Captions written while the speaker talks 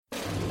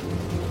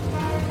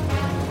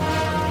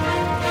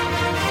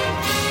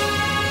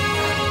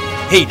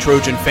Hey,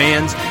 Trojan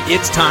fans,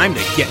 it's time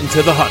to get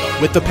into the huddle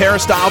with the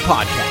Peristyle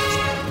Podcast.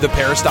 The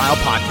Peristyle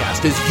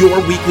Podcast is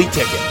your weekly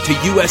ticket to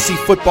USC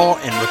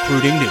football and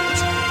recruiting news.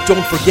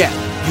 Don't forget,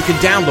 you can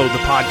download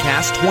the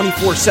podcast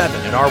 24/7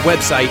 at our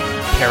website,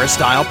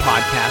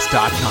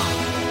 peristylepodcast.com.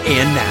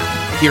 And now,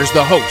 here's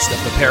the host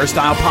of the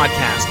Peristyle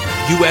Podcast,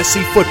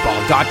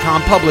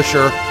 USCFootball.com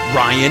publisher,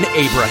 Ryan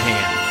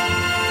Abraham.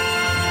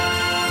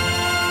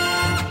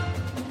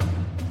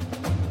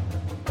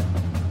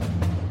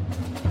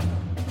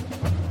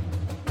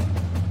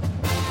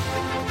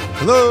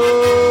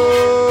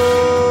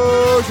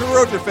 Hello,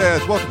 Trojan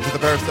fans. Welcome to the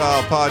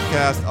Peristyle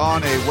Podcast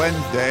on a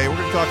Wednesday. We're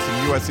going to talk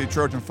some USC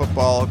Trojan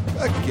football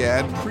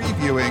again,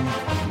 previewing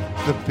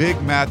the big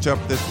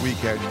matchup this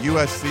weekend.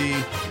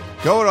 USC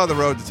going on the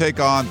road to take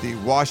on the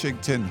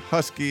Washington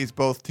Huskies.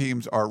 Both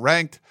teams are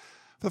ranked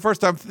for the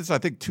first time since, I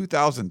think,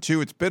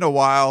 2002. It's been a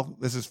while.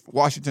 This is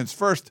Washington's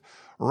first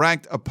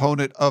ranked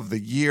opponent of the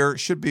year.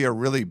 Should be a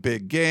really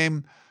big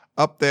game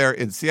up there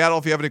in Seattle.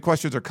 If you have any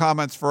questions or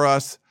comments for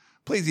us,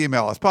 please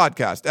email us,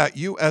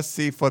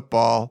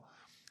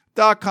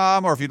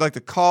 podcast@uscfootball.com, or if you'd like to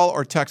call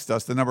or text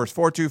us, the number is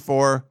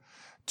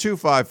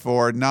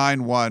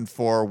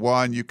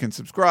 424-254-9141. You can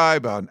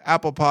subscribe on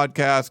Apple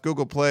Podcasts,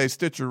 Google Play,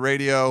 Stitcher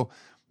Radio,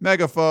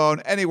 Megaphone,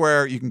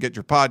 anywhere you can get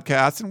your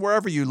podcasts. And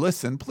wherever you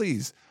listen,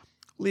 please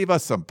leave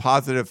us some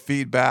positive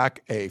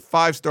feedback. A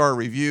 5-star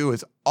review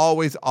is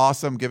always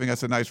awesome, giving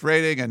us a nice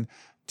rating. And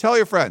tell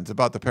your friends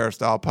about the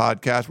Peristyle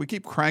Podcast. We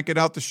keep cranking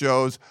out the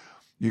shows.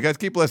 You guys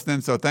keep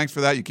listening, so thanks for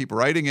that. You keep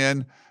writing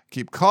in,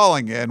 keep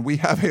calling in. We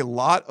have a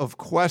lot of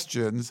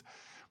questions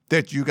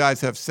that you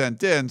guys have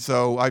sent in.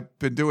 So I've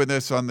been doing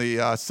this on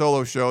the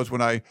solo shows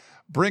when I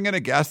bring in a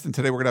guest, and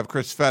today we're going to have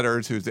Chris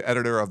Fetters, who's the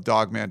editor of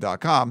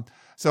dogman.com.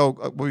 So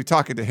we'll be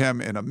talking to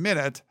him in a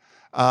minute.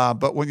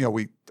 But when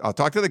I'll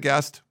talk to the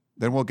guest,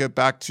 then we'll get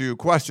back to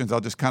questions. I'll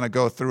just kind of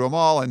go through them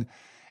all and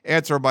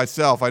answer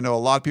myself. I know a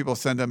lot of people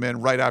send them in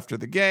right after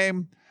the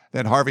game.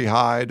 Then Harvey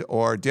Hyde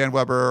or Dan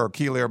Weber or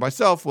Keeley or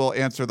myself will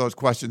answer those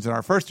questions in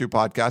our first two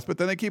podcasts, but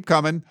then they keep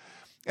coming,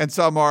 and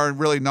some are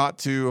really not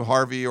to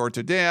Harvey or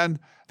to Dan.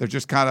 They're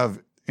just kind of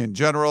in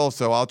general,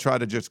 so I'll try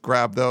to just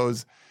grab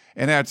those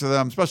and answer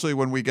them, especially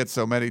when we get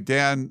so many.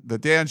 The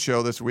Dan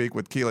show this week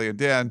with Keeley and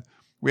Dan,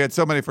 we had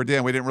so many for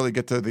Dan, we didn't really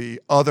get to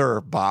the other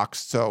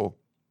box, so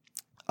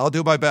I'll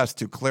do my best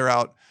to clear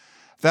out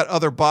that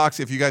other box.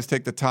 If you guys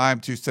take the time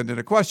to send in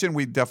a question,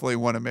 we definitely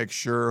want to make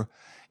sure,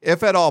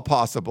 if at all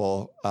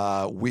possible,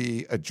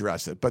 we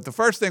address it. But the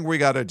first thing we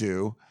got to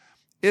do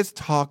is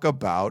talk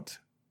about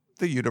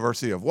the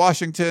University of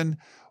Washington,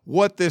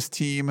 what this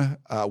team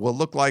will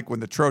look like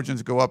when the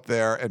Trojans go up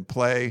there and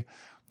play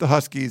the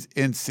Huskies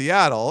in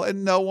Seattle.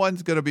 And no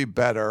one's going to be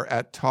better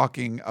at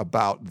talking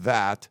about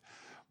that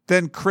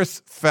than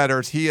Chris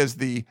Fetters. He is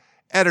the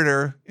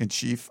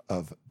editor-in-chief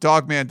of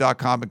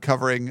dogman.com and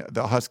covering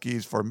the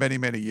Huskies for many,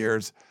 many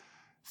years.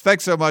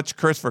 Thanks so much,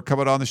 Chris, for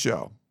coming on the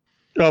show.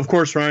 Of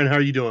course, Ryan. How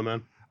are you doing,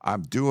 man?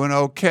 I'm doing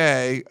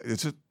okay.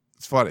 It's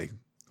funny.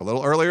 A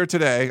little earlier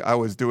today, I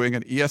was doing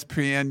an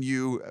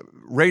ESPNU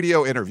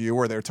radio interview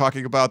where they're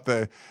talking about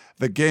the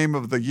game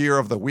of the year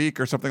of the week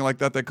or something like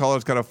that. They call it.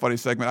 It's kind of a funny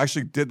segment. I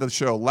actually did the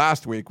show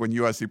last week when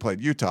USC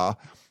played Utah,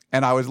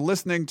 and I was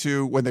listening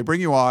to, when they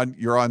bring you on,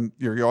 you're on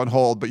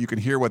hold, but you can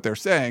hear what they're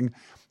saying.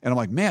 And I'm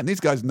like, man, these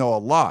guys know a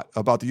lot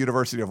about the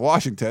University of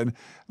Washington.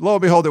 Lo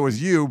and behold, it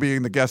was you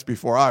being the guest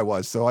before I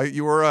was. So I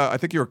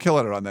think you were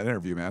killing it on that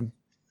interview, man.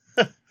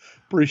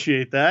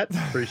 Appreciate that.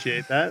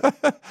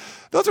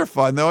 Those are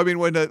fun, though. I mean,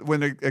 when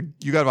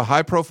you got a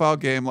high-profile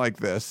game like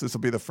this will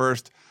be the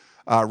first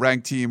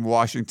ranked team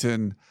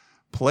Washington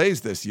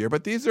plays this year.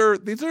 But these are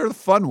the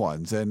fun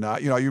ones. And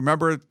you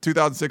remember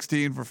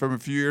 2016 from a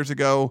few years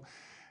ago.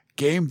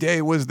 Game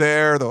day was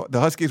there. The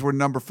Huskies were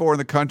number 4 in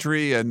the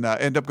country and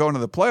end up going to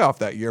the playoff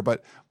that year.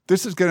 But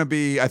this is going to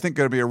be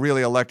a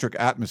really electric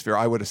atmosphere,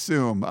 I would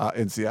assume,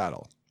 in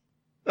Seattle.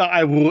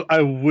 I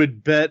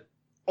would bet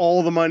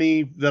all the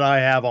money that I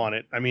have on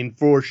it. I mean,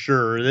 for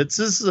sure. This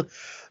is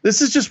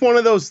just one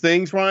of those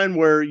things, Ryan,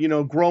 where,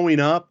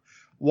 growing up,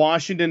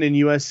 Washington and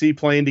USC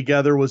playing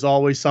together was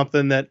always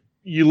something that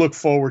you look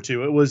forward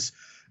to. It was,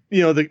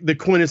 the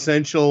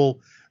quintessential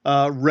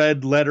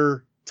red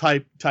letter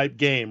type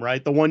game,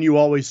 right? The one you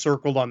always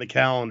circled on the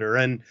calendar.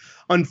 And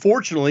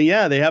unfortunately,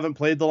 they haven't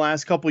played the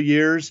last couple of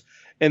years.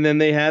 And then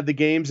they had the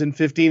games in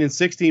 15 and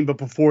 16, but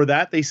before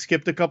that, they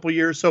skipped a couple of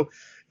years. So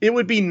it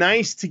would be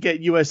nice to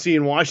get USC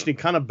and Washington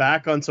kind of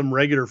back on some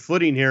regular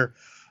footing here,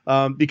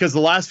 because the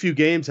last few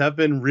games have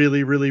been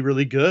really, really,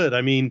 really good.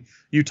 I mean,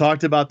 you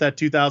talked about that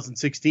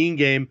 2016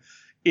 game.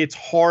 It's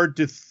hard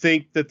to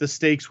think that the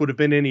stakes would have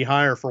been any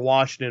higher for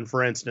Washington,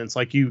 for instance,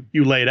 like you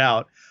laid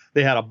out.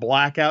 They had a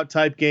blackout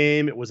type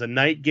game. It was a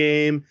night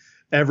game.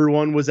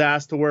 Everyone was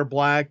asked to wear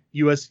black.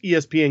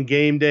 ESPN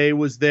Game Day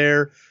was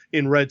there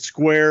in Red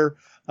Square.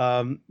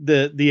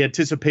 The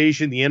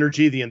anticipation, the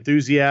energy, the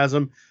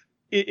enthusiasm,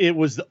 it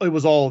was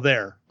all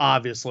there,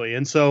 obviously.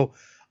 And so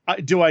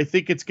do I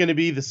think it's going to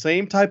be the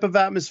same type of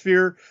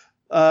atmosphere?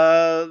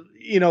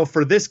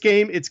 for this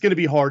game, it's going to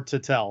be hard to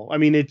tell. I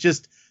mean, it's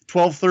just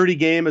 12:30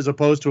 game as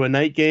opposed to a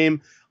night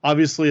game.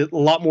 Obviously, a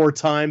lot more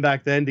time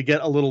back then to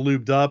get a little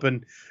lubed up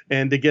and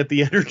to get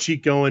the energy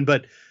going.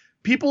 But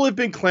people have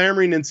been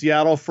clamoring in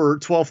Seattle for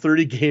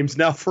 12:30 games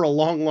now for a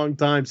long, long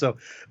time. So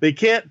they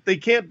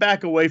can't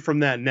back away from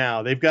that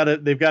now. They've got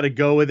to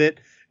go with it.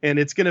 And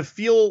it's going to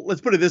feel,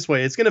 let's put it this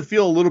way, it's going to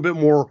feel a little bit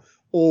more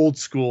old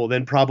school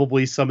than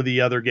probably some of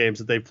the other games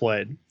that they've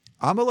played.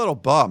 I'm a little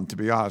bummed, to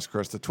be honest,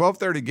 Chris. The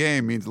 12:30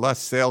 game means less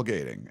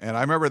sailgating. And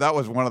I remember that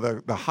was one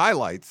of the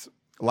highlights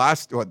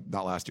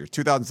not last year,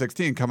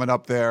 2016, coming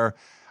up there.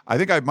 I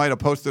think I might have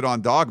posted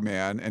on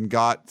Dogman and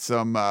got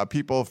some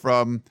people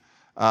from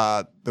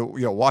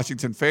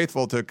Washington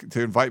faithful to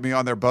invite me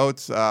on their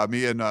boats.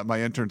 Me and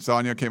my intern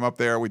Sonia came up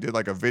there. We did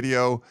like a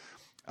video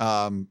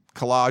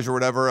collage or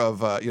whatever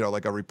of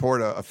like a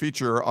report, a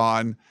feature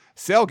on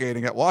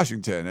sailgating at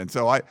Washington. And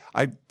so I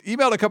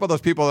emailed a couple of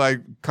those people that I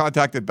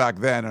contacted back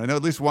then, and I know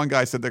at least one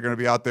guy said they're going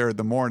to be out there in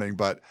the morning,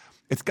 but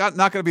it's not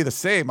going to be the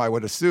same, I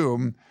would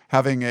assume,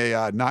 having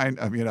a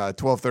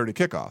 12:30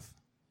 kickoff.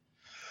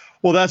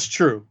 Well, that's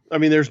true. I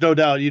mean, there's no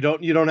doubt you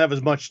don't have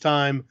as much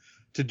time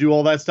to do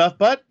all that stuff,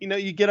 but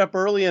you get up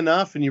early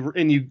enough and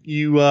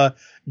you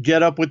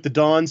get up with the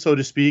dawn, so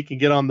to speak, and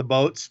get on the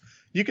boats.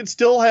 You can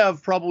still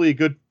have probably a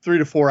good 3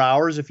 to 4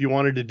 hours if you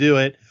wanted to do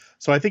it.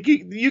 So I think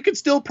you could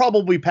still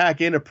probably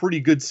pack in a pretty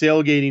good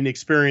sailgating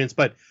experience,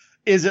 but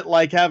is it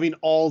like having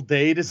all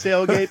day to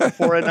sailgate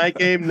before a night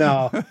game?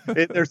 No,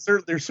 there's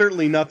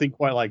certainly nothing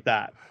quite like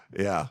that.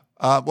 Yeah.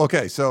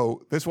 Okay.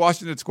 So this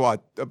Washington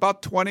squad,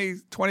 about 20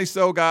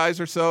 so guys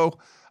or so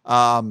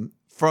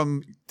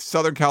from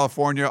Southern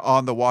California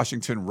on the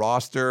Washington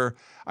roster.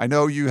 I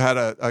know you had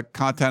a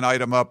content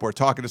item up. We're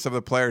talking to some of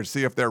the players,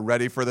 see if they're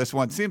ready for this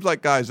one. Seems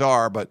like guys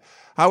are, but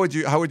how would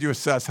you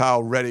assess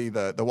how ready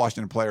the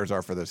Washington players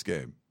are for this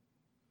game?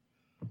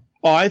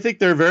 Oh, I think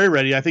they're very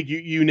ready. I think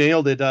you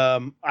nailed it.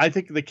 I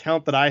think the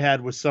count that I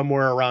had was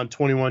somewhere around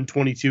 21,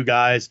 22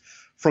 guys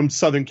from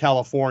Southern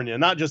California,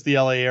 not just the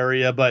LA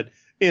area, but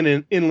in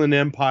an Inland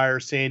Empire,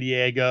 San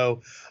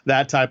Diego,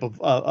 that type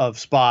of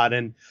spot.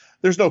 And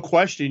there's no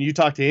question, you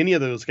talk to any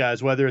of those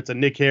guys, whether it's a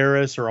Nick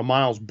Harris or a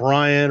Miles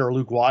Bryant or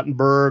Luke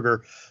Wattenberg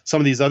or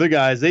some of these other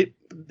guys,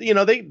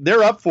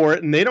 they're up for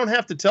it, and they don't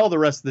have to tell the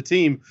rest of the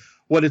team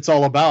what it's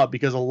all about,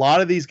 because a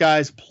lot of these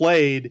guys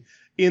played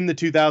in the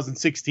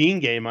 2016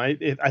 game. I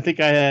think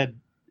I had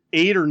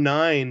 8 or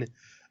 9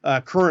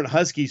 current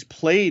Huskies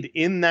played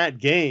in that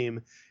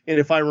game. And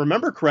if I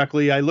remember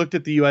correctly, I looked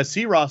at the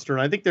USC roster,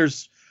 and I think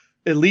there's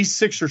at least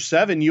 6 or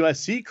 7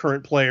 USC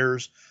current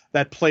players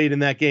that played in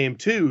that game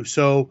too.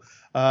 So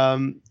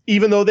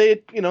even though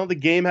the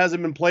game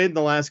hasn't been played in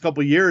the last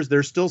couple of years,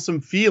 there's still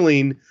some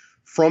feeling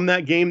from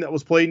that game that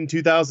was played in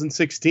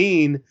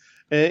 2016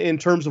 in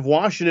terms of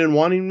Washington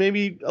wanting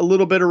maybe a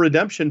little bit of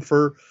redemption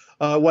for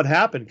what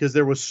happened, because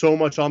there was so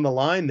much on the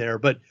line there.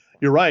 But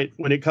you're right.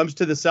 When it comes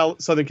to the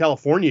Southern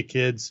California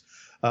kids,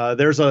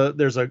 there's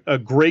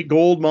a great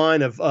gold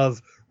mine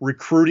of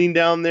recruiting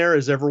down there,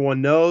 as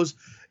everyone knows.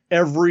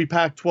 Every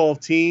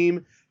Pac-12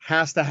 team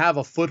has to have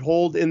a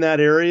foothold in that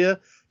area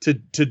to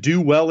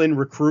do well in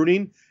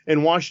recruiting.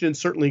 And Washington's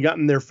certainly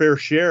gotten their fair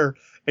share.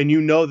 And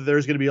that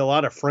there's going to be a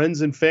lot of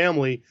friends and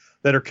family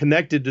that are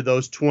connected to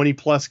those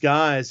 20-plus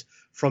guys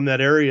from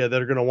that area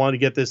that are going to want to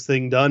get this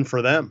thing done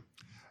for them.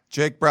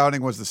 Jake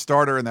Browning was the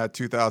starter in that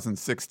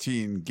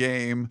 2016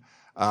 game.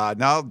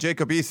 Now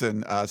Jacob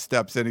Eason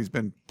steps in. He's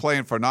been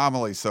playing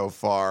phenomenally so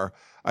far.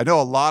 I know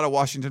a lot of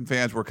Washington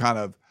fans were kind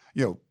of,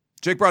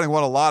 Jake Browning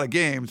won a lot of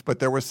games, but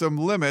there were some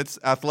limits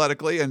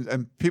athletically,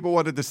 and people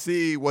wanted to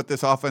see what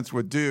this offense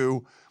would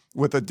do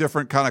with a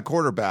different kind of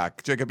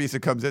quarterback. Jacob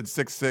Eason comes in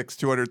 6'6",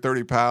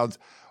 230 pounds.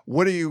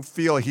 What do you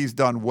feel he's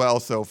done well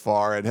so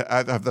far? And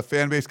have the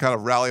fan base kind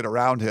of rallied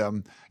around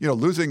him,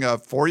 losing a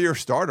 4-year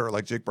starter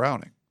like Jake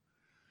Browning?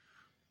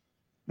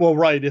 Well,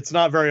 right. It's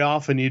not very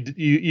often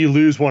you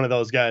lose one of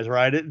those guys,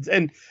 right?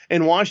 And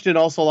Washington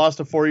also lost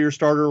a 4-year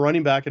starter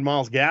running back in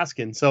Myles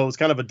Gaskin. So it's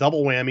kind of a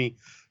double whammy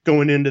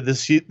going into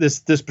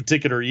this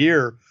particular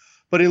year.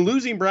 But in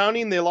losing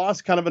Browning, they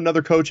lost kind of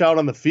another coach out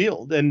on the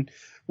field. And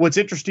what's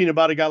interesting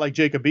about a guy like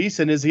Jacob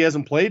Eason is he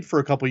hasn't played for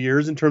a couple of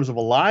years in terms of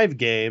a live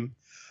game.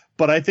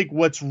 But I think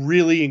what's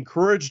really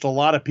encouraged a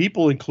lot of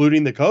people,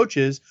 including the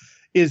coaches,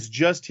 is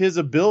just his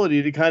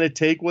ability to kind of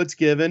take what's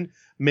given,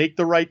 make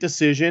the right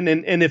decision.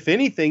 And if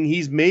anything,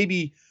 he's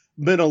maybe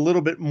been a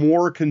little bit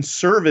more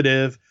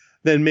conservative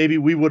than maybe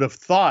we would have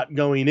thought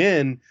going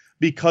in,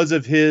 because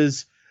of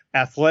his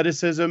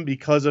athleticism,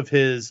 because of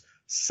his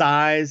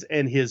size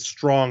and his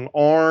strong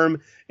arm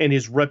and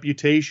his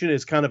reputation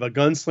as kind of a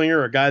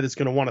gunslinger, a guy that's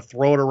going to want to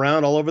throw it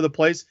around all over the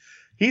place.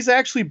 He's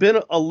actually been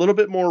a little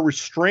bit more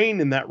restrained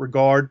in that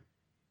regard,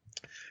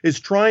 is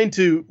trying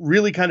to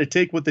really kind of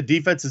take what the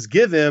defenses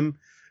give him,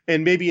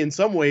 and maybe in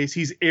some ways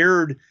he's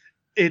erred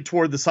it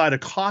toward the side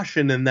of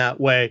caution in that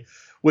way,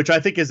 which I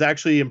think has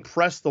actually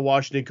impressed the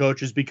Washington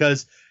coaches,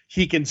 because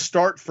he can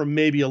start from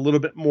maybe a little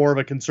bit more of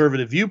a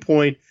conservative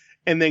viewpoint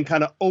and then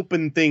kind of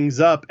open things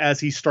up as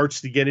he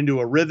starts to get into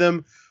a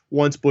rhythm.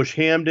 Once Bush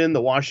Hamdan,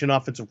 the Washington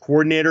offensive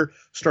coordinator,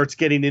 starts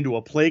getting into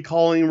a play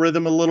calling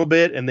rhythm a little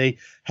bit, and they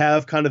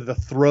have kind of the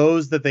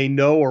throws that they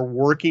know are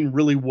working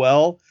really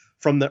well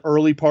from the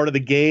early part of the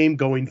game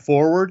going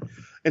forward.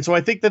 And so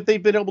I think that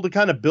they've been able to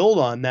kind of build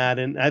on that.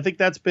 And I think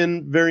that's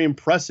been very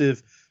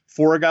impressive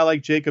for a guy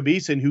like Jacob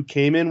Eason, who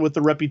came in with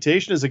the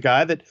reputation as a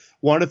guy that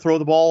wanted to throw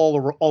the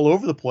ball all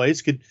over the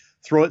place, could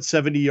throw it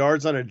 70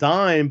 yards on a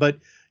dime, but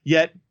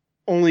yet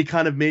only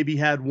kind of maybe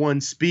had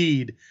one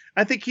speed.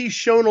 I think he's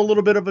shown a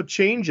little bit of a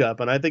changeup,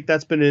 and I think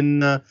that's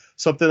been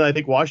something I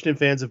think Washington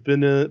fans have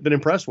been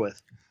impressed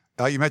with.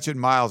 You mentioned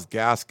Myles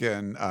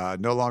Gaskin,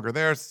 no longer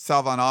there.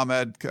 Salvon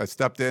Ahmed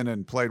stepped in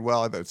and played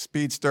well. The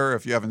speedster,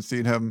 if you haven't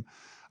seen him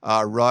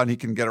run, he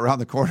can get around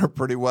the corner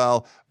pretty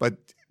well, but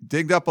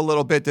dinged up a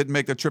little bit, didn't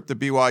make the trip to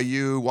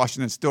BYU.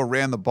 Washington still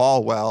ran the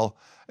ball well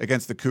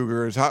against the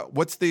Cougars.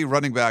 What's the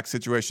running back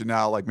situation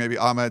now, like maybe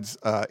Ahmed's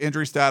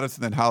injury status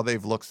and then how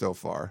they've looked so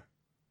far?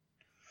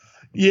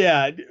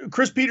 Yeah,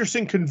 Chris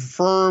Peterson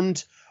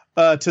confirmed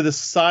to the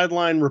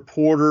sideline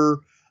reporter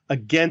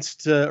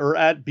against or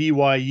at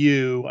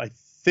BYU, I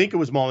think it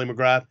was Molly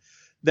McGrath,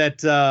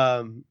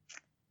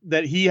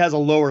 that he has a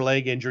lower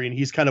leg injury and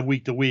he's kind of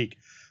week to week.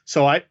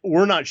 So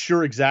we're not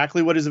sure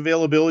exactly what his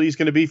availability is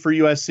going to be for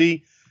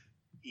USC.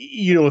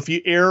 You know, if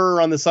you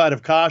err on the side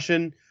of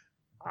caution,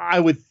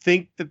 I would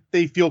think that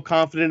they feel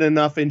confident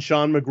enough in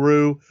Sean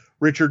McGrew,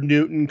 Richard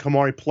Newton,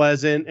 Kamari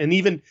Pleasant, and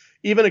even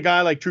a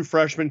guy like true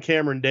freshman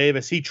Cameron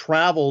Davis. He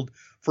traveled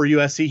for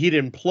USC. He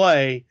didn't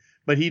play,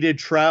 but he did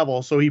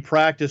travel, so he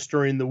practiced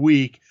during the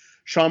week.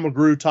 Sean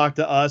McGrew talked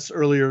to us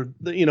earlier,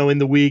 in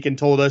the week and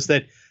told us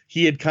that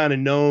he had kind of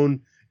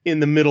known in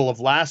the middle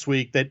of last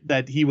week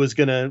that he was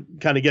going to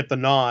kind of get the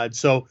nod.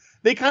 So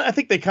I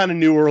think they kind of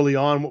knew early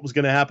on what was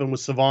going to happen with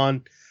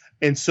Savon,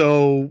 and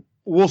so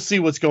we'll see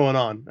what's going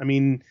on. I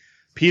mean,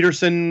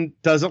 Peterson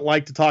doesn't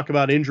like to talk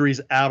about injuries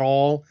at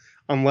all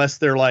unless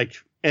they're like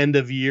end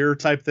of year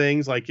type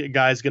things, like a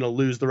guy's going to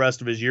lose the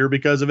rest of his year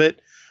because of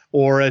it,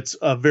 or it's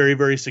a very,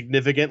 very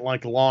significant,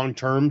 like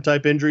long-term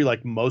type injury,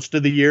 like most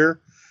of the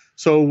year.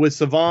 So with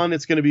Savon,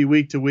 it's going to be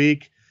week to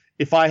week.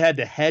 If I had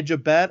to hedge a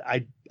bet,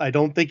 I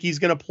don't think he's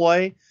going to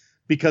play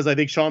because I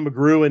think Sean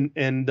McGrew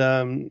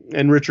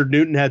and Richard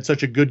Newton had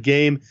such a good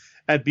game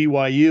at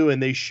BYU,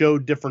 and they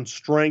showed different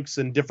strengths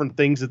and different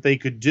things that they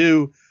could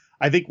do.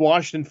 I think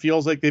Washington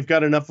feels like they've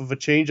got enough of a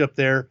change up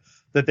there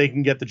that they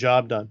can get the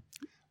job done.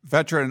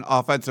 Veteran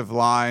offensive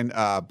line,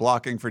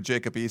 blocking for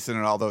Jacob Eason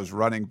and all those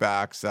running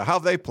backs. How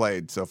have they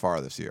played so far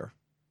this year?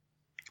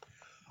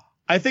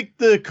 I think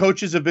the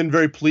coaches have been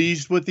very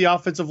pleased with the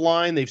offensive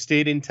line. They've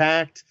stayed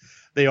intact.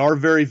 They are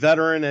very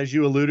veteran, as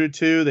you alluded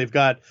to. They've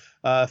got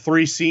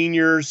 3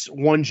 seniors,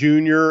 1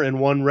 junior, and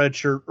 1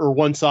 redshirt or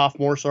 1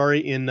 sophomore.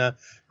 In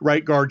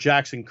right guard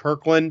Jackson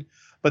Kirkland.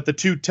 But the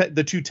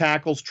two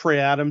tackles, Trey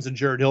Adams and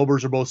Jared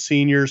Hilbers, are both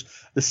seniors.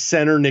 The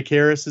center, Nick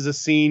Harris, is a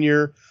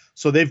senior.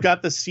 So they've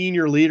got the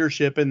senior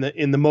leadership in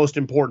the most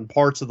important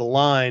parts of the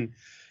line.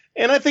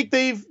 And I think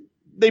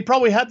they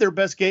probably had their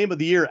best game of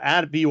the year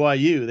at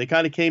BYU. They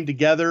kind of came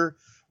together,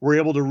 were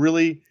able to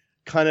really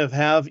kind of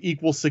have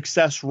equal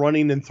success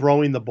running and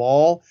throwing the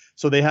ball.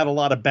 So they had a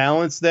lot of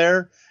balance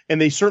there. And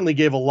they certainly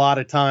gave a lot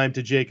of time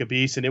to Jacob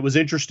Eason. It was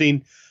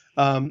interesting.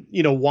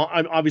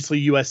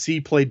 Obviously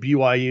USC played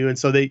BYU. And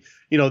so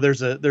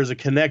there's a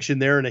connection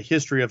there and a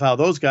history of how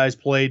those guys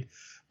played.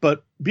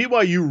 But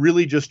BYU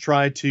really just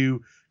tried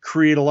to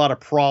create a lot of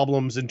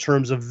problems in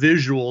terms of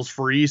visuals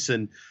for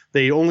Eason.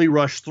 They only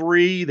rushed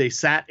 3. They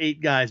sat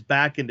 8 guys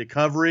back into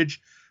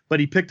coverage, but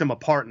he picked them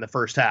apart in the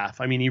first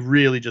half. I mean, he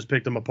really just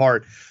picked them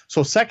apart.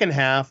 So second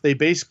half, they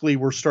basically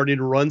were starting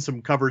to run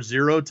some cover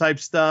 0 type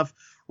stuff,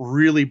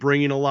 really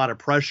bringing a lot of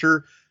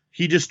pressure.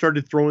 He just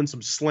started throwing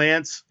some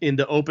slants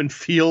into open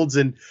fields,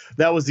 and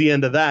that was the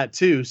end of that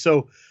too.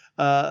 So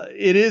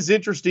it is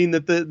interesting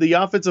that the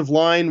offensive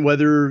line,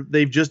 whether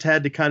they've just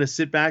had to kind of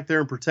sit back there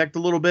and protect a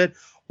little bit,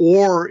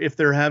 or if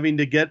they're having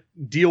to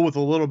deal with a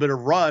little bit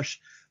of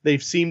rush,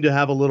 they've seemed to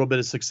have a little bit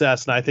of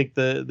success. And I think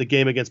the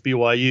game against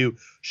BYU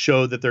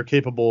showed that they're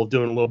capable of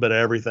doing a little bit of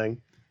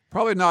everything.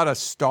 Probably not a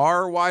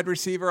star wide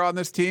receiver on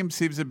this team.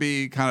 Seems to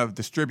be kind of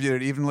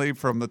distributed evenly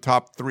from the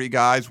top 3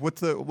 guys.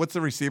 What's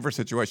the receiver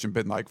situation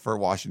been like for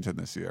Washington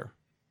this year?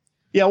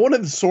 Yeah, one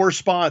of the sore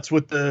spots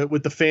with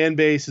the fan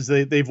base is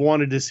they've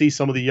wanted to see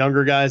some of the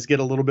younger guys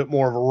get a little bit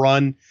more of a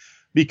run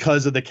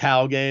because of the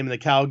Cal game. And the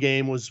Cal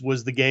game was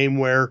the game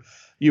where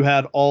you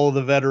had all of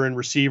the veteran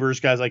receivers,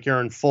 guys like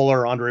Aaron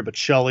Fuller, Andre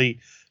Bocelli,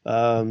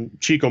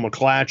 Chico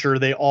McClatcher.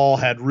 They all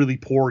had really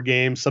poor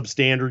games,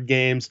 substandard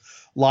games,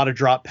 a lot of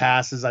drop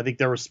passes. I think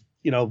there was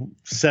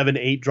 7,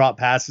 8 drop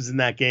passes in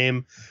that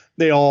game.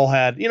 They all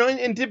had,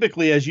 and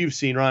typically, as you've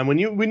seen, Ryan,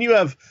 when you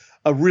have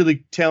a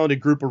really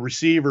talented group of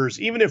receivers,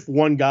 even if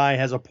one guy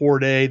has a poor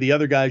day, the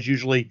other guys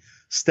usually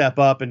step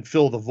up and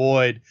fill the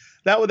void.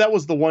 That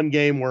was the one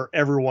game where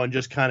everyone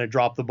just kind of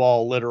dropped the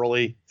ball,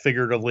 literally,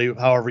 figuratively,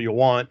 however you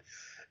want.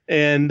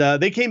 And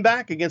they came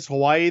back against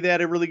Hawaii. They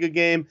had a really good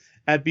game.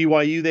 At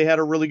BYU, they had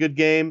a really good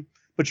game.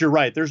 But you're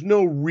right. There's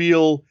no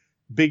real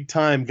big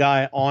time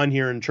guy on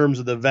here in terms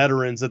of the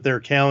veterans that they're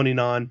counting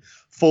on.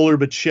 Fuller,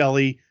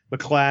 Bocelli,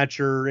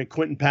 McClatcher, and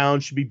Quentin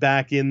Pound should be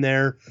back in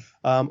there.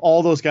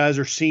 All those guys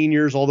are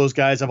seniors. All those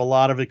guys have a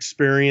lot of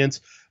experience,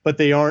 but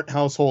they aren't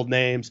household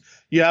names.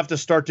 You have to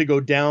start to go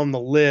down the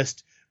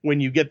list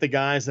when you get the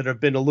guys that have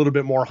been a little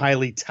bit more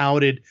highly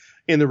touted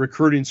in the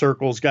recruiting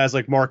circles, guys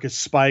like Marcus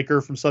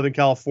Spiker from Southern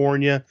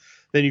California.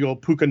 Then you go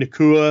Puka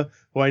Nacua,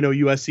 who I know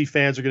USC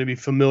fans are going to be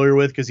familiar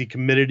with because he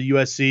committed to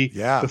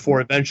USC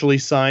before eventually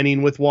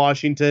signing with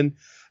Washington.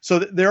 So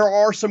there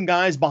are some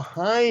guys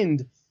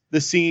behind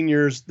the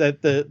seniors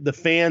that the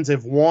fans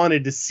have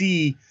wanted to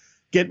see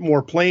get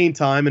more playing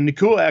time. And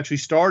Nacua actually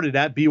started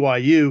at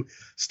BYU,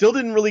 still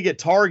didn't really get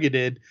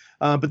targeted.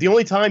 But the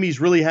only time he's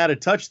really had a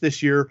touch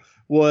this year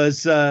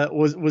was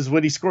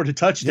when he scored a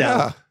touchdown.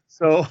 Yeah.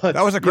 So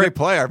that was a great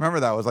play. I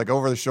remember that. It was like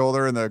over the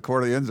shoulder in the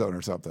corner of the end zone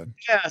or something.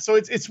 Yeah. So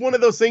it's one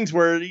of those things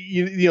where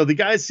you know the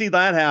guys see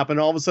that happen.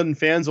 All of a sudden,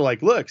 fans are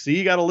like, "Look, so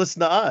you got to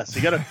listen to us.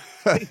 You got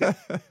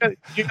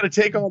to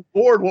take on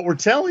board what we're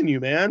telling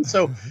you, man."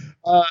 So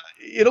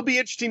it'll be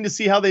interesting to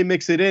see how they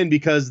mix it in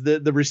because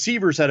the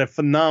receivers had a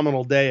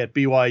phenomenal day at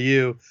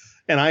BYU,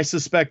 and I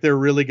suspect they're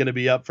really going to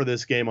be up for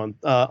this game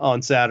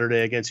on Saturday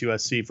against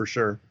USC for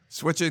sure.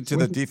 Switching to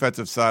the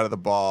defensive side of the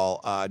ball,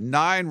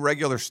 9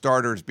 regular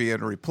starters being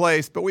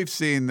replaced, but we've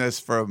seen this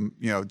from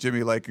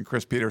Jimmy Lake and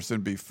Chris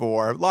Peterson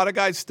before. A lot of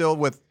guys still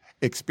with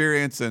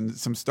experience and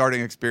some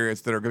starting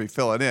experience that are going to be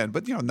filling in,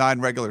 but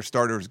 9 regular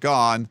starters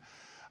gone.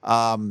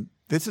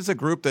 This is a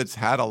group that's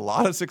had a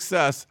lot of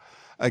success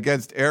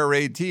against air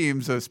raid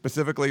teams,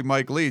 specifically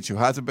Mike Leach, who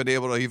hasn't been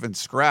able to even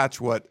scratch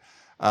what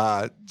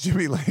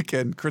Jimmy Lake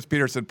and Chris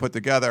Peterson put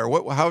together.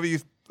 How have you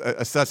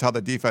assessed how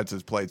the defense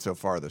has played so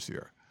far this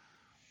year?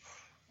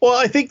 Well,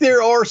 I think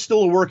there are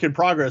still a work in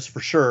progress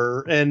for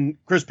sure, and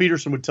Chris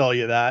Peterson would tell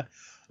you that.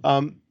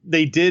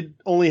 They did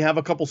only have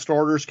a couple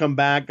starters come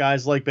back,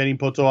 guys like Benny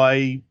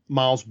Potoa'e,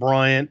 Miles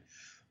Bryant,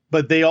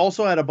 but they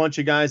also had a bunch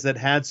of guys that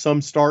had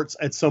some starts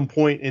at some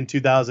point in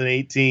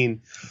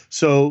 2018.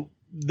 So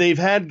they've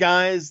had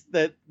guys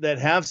that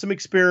have some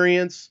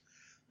experience.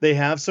 They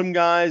have some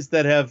guys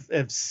that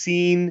have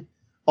seen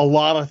a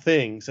lot of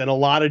things and a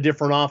lot of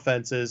different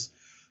offenses.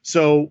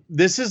 So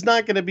this is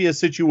not going to be a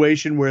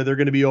situation where they're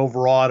going to be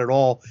overawed at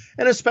all.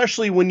 And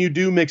especially when you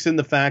do mix in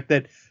the fact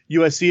that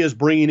USC is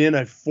bringing in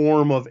a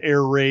form of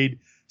air raid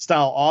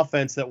style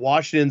offense that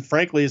Washington,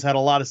 frankly, has had a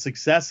lot of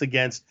success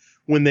against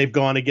when they've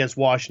gone against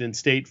Washington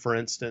State, for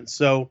instance.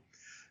 So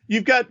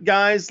you've got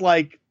guys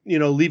like,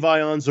 Levi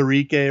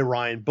Onwuzurike,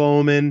 Ryan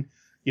Bowman,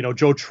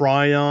 Joe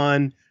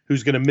Tryon,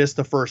 who's going to miss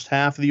the first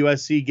half of the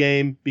USC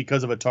game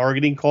because of a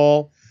targeting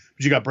call.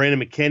 But you got Brandon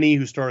McKinney,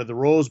 who started the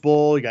Rose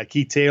Bowl. You got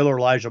Keith Taylor,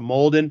 Elijah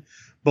Molden,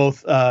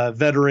 both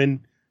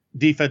veteran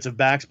defensive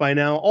backs by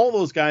now. All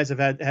those guys have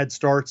had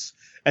starts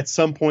at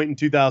some point in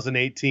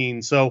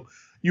 2018. So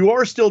you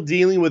are still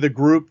dealing with a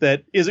group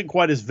that isn't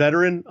quite as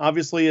veteran,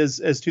 obviously,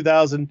 as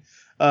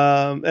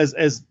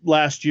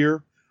last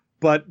year,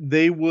 but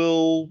they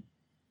will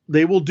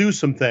do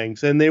some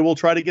things and they will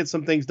try to get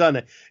some things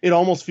done. It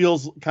almost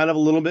feels kind of a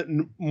little bit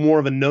more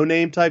of a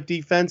no-name type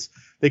defense.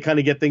 They kind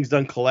of get things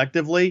done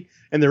collectively,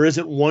 and there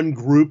isn't one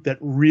group that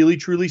really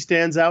truly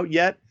stands out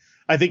yet.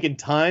 I think in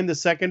time, the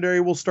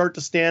secondary will start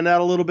to stand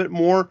out a little bit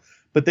more,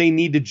 but they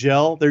need to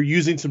gel. They're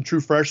using some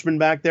true freshmen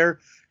back there,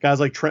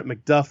 guys like Trent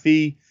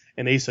McDuffie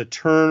and Asa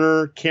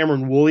Turner.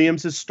 Cameron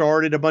Williams has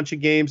started a bunch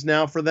of games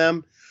now for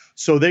them.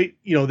 So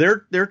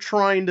they're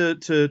trying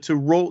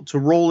to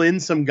roll in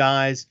some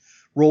guys,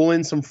 roll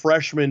in some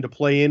freshmen to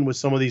play in with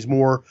some of these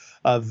more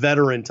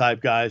veteran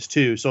type guys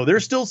too. So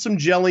there's still some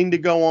gelling to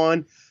go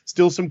on,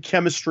 still some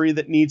chemistry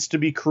that needs to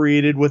be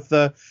created with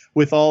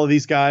all of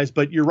these guys.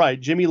 But you're right,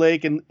 Jimmy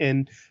Lake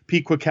and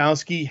Pete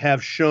Kwiatkowski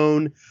have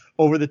shown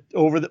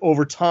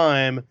over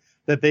time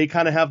that they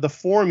kind of have the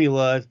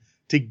formula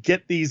to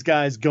get these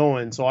guys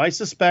going. So I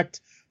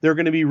suspect they're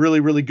going to be really,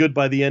 really good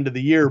by the end of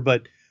the year.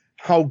 But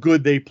how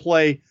good they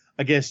play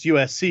against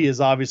USC is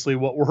obviously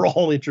what we're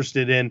all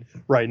interested in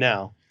right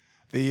now.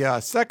 The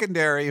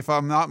secondary, if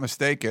I'm not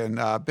mistaken,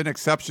 been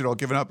exceptional,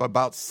 giving up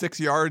about 6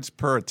 yards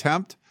per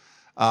attempt.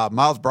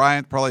 Miles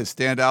Bryant probably a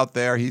standout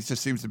there. He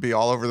just seems to be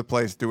all over the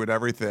place doing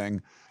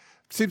everything.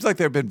 Seems like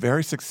they've been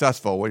very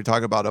successful when you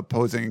talk about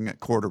opposing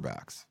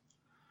quarterbacks.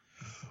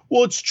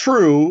 Well, it's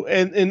true.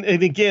 And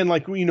again,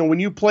 like, when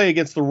you play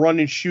against the run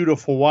and shoot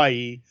of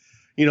Hawaii,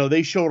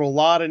 they showed a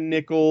lot of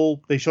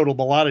nickel. They showed a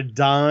lot of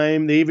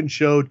dime. They even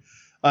showed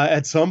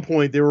at some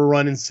point they were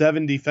running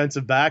 7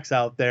 defensive backs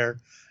out there.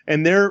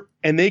 And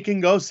they can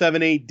go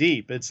 7-8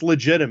 deep. It's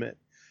legitimate.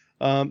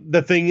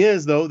 The thing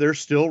is, though, they're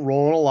still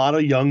rolling a lot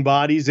of young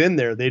bodies in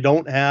there. They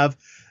don't have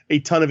a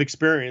ton of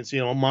experience.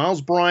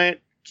 Miles Bryant,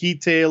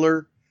 Keith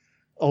Taylor,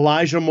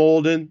 Elijah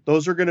Molden,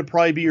 those are going to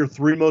probably be your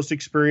 3 most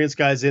experienced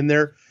guys in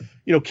there.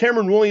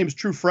 Cameron Williams,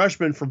 true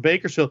freshman from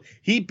Bakersfield,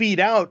 he beat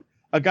out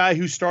a guy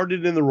who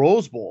started in the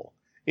Rose Bowl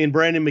in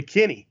Brandon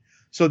McKinney.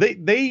 So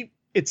they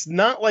it's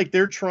not like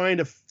they're trying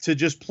to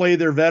just play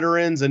their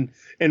veterans and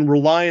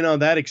relying on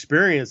that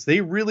experience.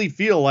 They really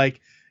feel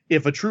like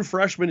if a true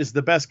freshman is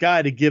the best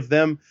guy to give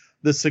them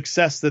the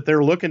success that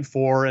they're looking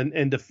for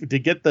and to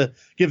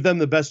give them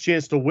the best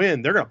chance to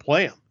win, they're going to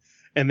play him.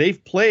 And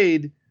they've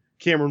played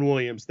Cameron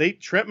Williams.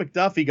 Trent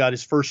McDuffie got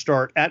his first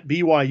start at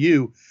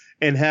BYU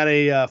and had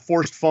a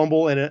forced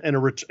fumble and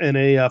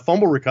a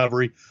fumble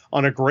recovery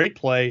on a great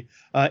play.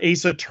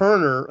 Asa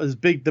Turner, the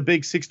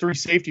big 6'3"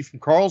 safety from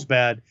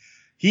Carlsbad,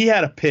 he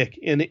had a pick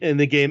in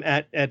the game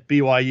at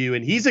BYU,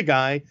 and he's a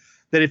guy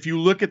that if you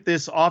look at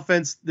this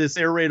offense, this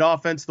air raid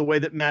offense, the way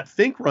that Matt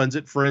Fink runs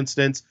it, for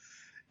instance,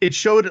 it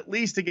showed at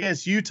least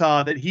against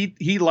Utah that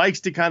he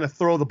likes to kind of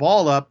throw the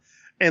ball up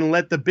and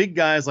let the big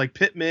guys like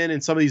Pittman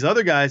and some of these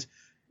other guys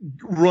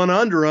run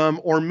under him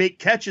or make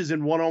catches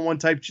in one-on-one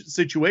type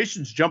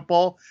situations, jump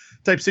ball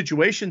type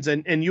situations,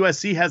 and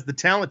USC has the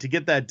talent to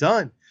get that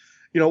done.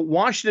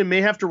 Washington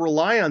may have to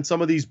rely on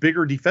some of these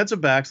bigger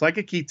defensive backs like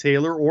a Keith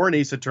Taylor or an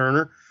Asa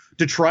Turner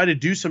to try to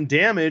do some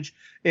damage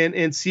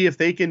and see if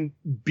they can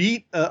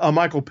beat a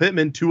Michael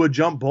Pittman to a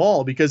jump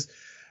ball, because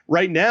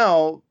right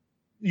now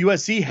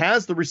USC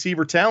has the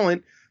receiver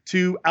talent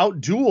to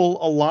outduel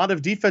a lot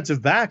of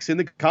defensive backs in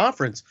the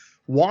conference.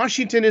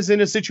 Washington is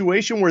in a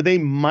situation where they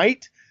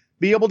might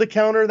be able to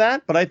counter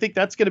that, but I think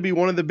that's going to be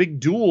one of the big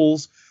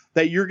duels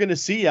that you're going to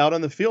see out on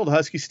the field,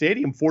 Husky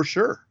Stadium, for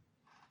sure.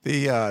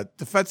 The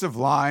defensive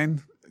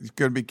line is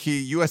going to be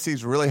key.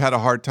 USC's really had a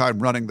hard time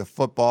running the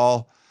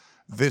football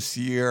this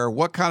year.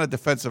 What kind of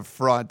defensive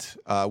front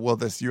will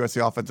this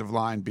USC offensive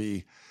line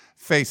be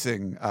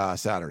facing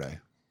Saturday?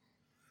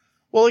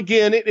 Well,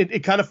 again,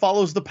 it kind of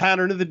follows the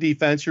pattern of the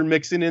defense. You're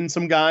mixing in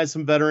some guys,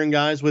 some veteran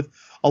guys with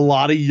a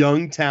lot of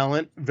young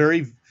talent,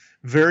 very,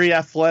 very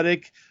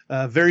athletic,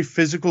 very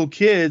physical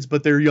kids,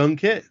 but they're young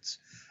kids.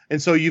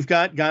 And so you've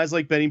got guys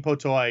like Benny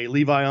Potoa'e,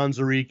 Levi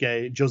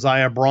Onwuzurike,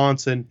 Josiah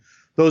Bronson.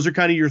 Those are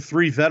kind of your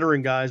three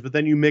veteran guys, but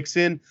then you mix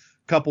in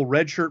a couple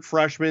redshirt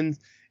freshmen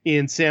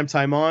in Sam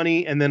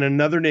Taimani, and then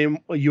another name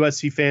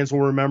USC fans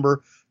will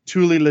remember,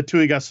 Tuli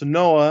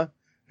Letuigasenoa,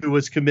 who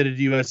was committed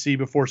to USC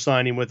before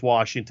signing with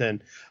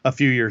Washington a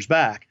few years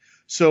back.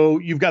 So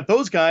you've got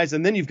those guys,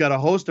 and then you've got a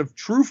host of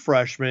true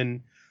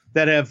freshmen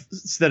that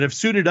have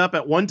suited up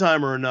at one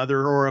time or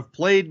another, or have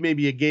played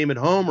maybe a game at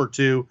home or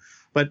two,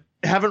 but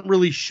haven't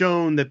really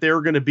shown that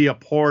they're going to be a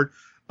part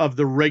of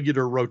the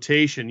regular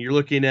rotation. You're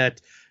looking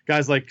at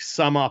guys like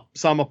Sama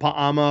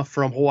Pa'ama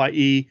from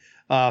Hawaii,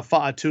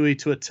 Fa'atui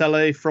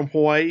Tuatele from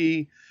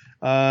Hawaii.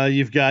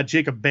 You've got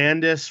Jacob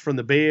Bandis from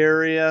the Bay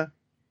Area.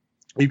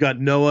 You've got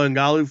Noah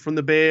Ngalu from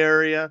the Bay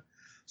Area.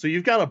 So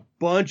you've got a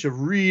bunch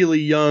of really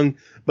young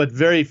but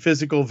very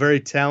physical, very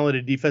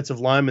talented defensive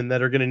linemen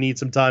that are going to need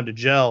some time to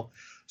gel.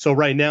 So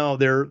right now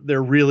they're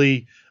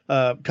really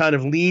kind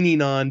of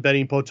leaning on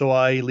Benny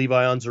Potoa'e,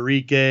 Levi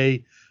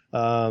Onwuzurike,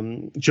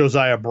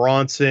 Josiah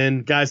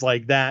Bronson, guys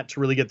like that to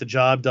really get the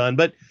job done.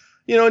 But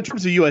in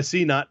terms of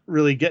USC not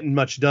really getting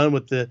much done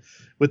with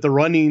the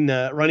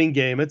running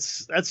game,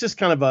 that's just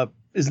kind of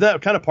isn't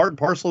that kind of part and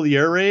parcel of the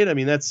air raid? I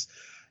mean, that's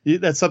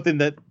something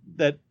that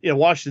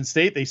Washington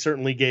State, they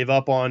certainly gave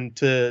up on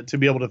to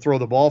be able to throw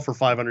the ball for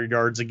 500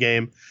 yards a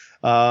game.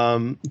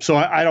 So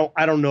I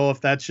don't know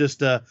if that's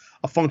just a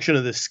function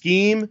of the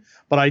scheme,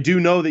 but I do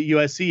know that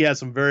USC has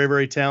some very,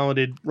 very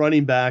talented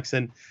running backs,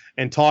 and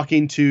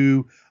talking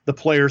to the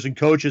players and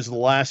coaches the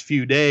last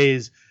few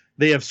days,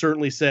 they have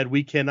certainly said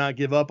we cannot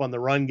give up on the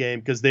run game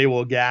because they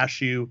will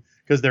gash you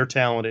because they're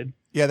talented.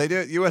 Yeah, they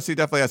do. USC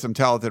definitely has some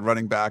talented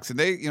running backs, and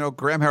they,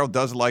 Graham Harrell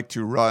does like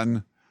to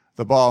run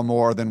the ball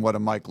more than what a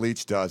Mike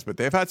Leach does, but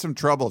they've had some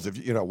troubles. If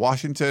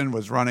Washington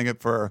was running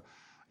it for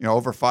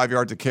over 5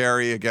 yards a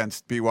carry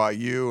against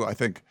BYU. I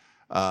think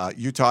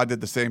Utah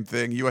did the same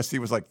thing. USC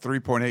was like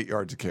 3.8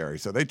 yards a carry.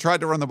 So they tried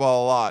to run the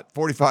ball a lot,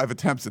 45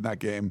 attempts in that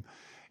game,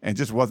 and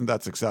just wasn't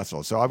that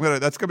successful. So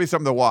that's gonna be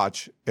something to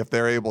watch if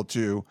they're able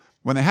to,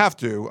 when they have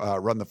to,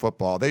 run the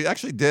football. They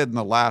actually did in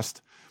the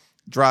last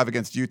drive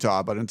against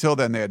Utah, but until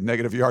then they had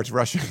negative yards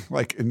rushing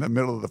like in the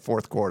middle of the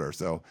fourth quarter.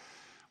 So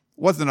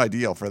wasn't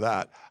ideal for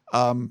that.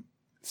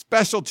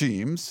 Special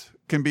teams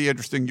can be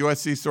interesting.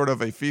 USC sort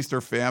of a feast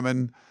or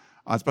famine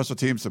on special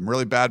teams, some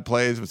really bad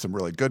plays with some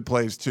really good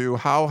plays too.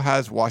 How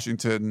has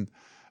Washington,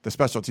 the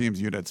special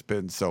teams units,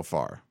 been so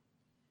far?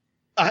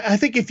 I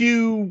think if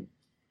you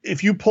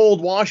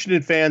polled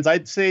Washington fans,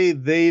 I'd say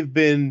they've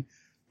been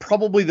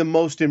probably the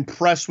most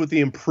impressed with the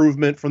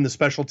improvement from the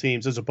special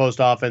teams as opposed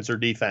to offense or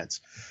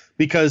defense.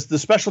 Because the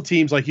special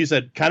teams, like you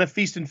said, kind of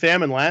feast and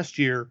famine last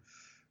year.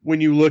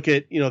 When you look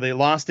at, they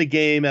lost a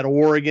game at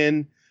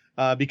Oregon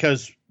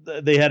because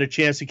they had a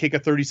chance to kick a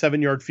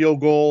 37-yard field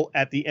goal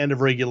at the end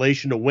of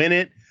regulation to win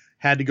it,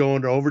 had to go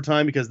into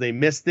overtime because they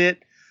missed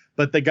it.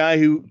 But the guy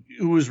who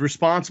was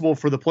responsible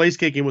for the place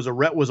kicking was a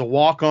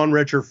walk-on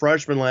redshirt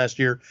freshman last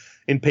year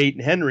in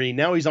Peyton Henry.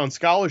 Now he's on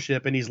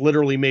scholarship, and he's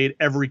literally made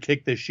every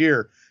kick this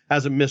year,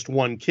 hasn't missed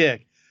one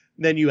kick.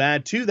 Then you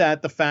add to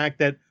that the fact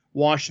that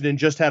Washington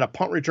just had a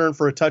punt return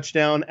for a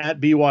touchdown at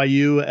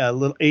BYU, a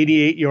little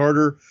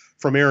 88-yarder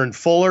from Aaron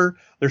Fuller.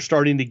 They're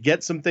starting to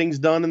get some things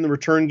done in the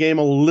return game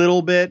a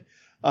little bit.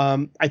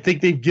 I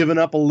think they've given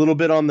up a little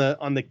bit on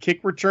the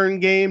kick return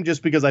game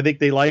just because I think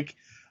they like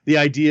the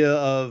idea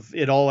of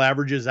it all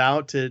averages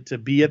out to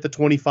be at the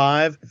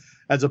 25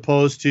 as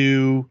opposed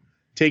to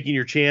taking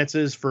your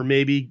chances for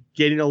maybe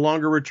getting a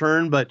longer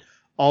return, but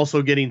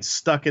also getting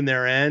stuck in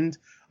their end.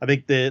 I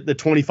think the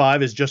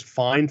 25 is just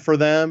fine for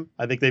them.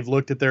 I think they've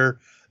looked at their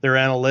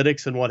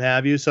analytics and what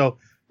have you. So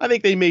I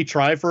think they may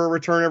try for a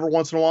return every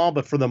once in a while,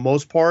 but for the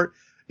most part,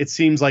 it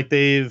seems like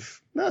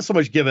they've not so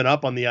much given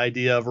up on the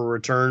idea of a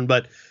return,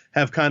 but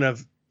have kind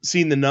of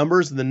seen the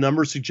numbers, and the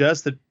numbers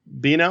suggest that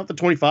being out the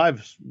 25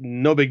 is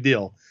no big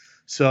deal.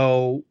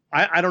 So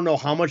I don't know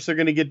how much they're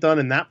going to get done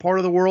in that part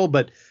of the world,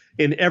 but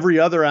in every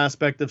other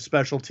aspect of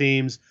special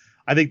teams,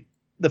 I think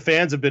the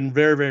fans have been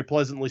very, very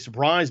pleasantly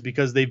surprised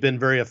because they've been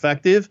very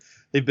effective,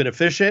 they've been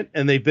efficient,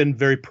 and they've been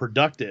very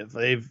productive.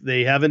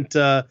 They haven't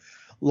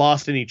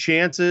lost any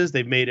chances.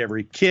 They've made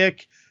every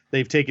kick.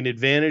 They've taken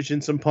advantage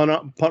in some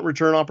punt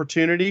return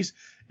opportunities,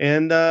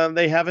 and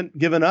they haven't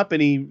given up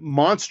any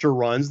monster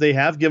runs. They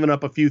have given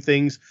up a few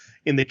things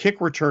in the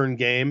kick return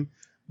game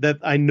that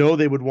I know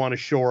they would want to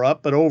shore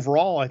up, but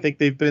overall, I think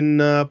they've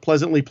been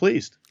pleasantly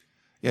pleased.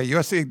 Yeah,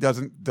 USC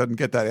doesn't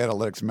get that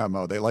analytics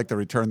memo. They like to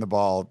return the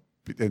ball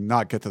and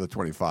not get to the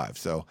 25.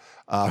 So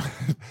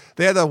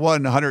they had the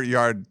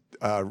 100-yard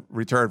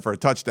return for a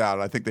touchdown.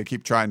 I think they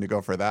keep trying to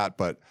go for that,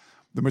 but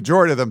the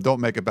majority of them don't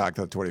make it back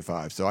to the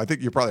 25. So I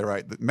think you're probably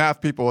right. The math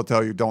people will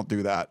tell you don't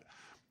do that.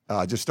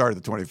 Just start at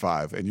the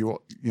 25, and you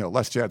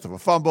less chance of a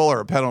fumble or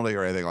a penalty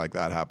or anything like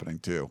that happening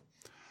too.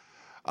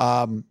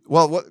 A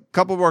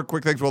couple more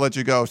quick things. We'll let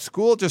you go.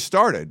 School just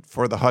started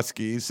for the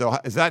Huskies. So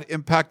has that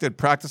impacted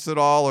practice at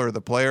all, or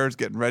the players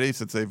getting ready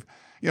since they've,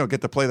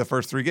 get to play the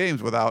first 3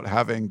 games without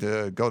having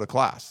to go to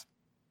class?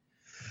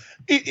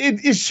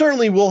 It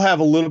certainly will have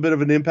a little bit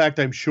of an impact,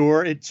 I'm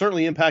sure. It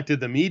certainly impacted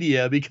the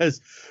media because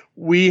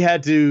we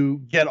had to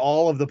get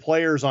all of the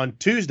players on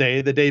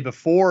Tuesday, the day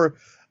before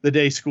the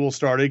day school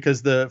started,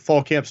 because the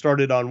fall camp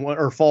started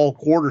fall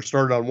quarter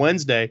started on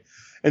Wednesday.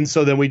 And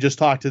so then we just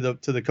talked to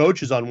the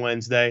coaches on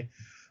Wednesday.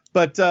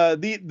 But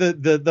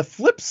the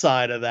flip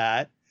side of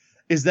that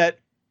is that,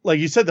 like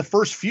you said, the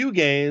first few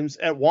games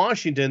at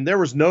Washington, there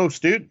was no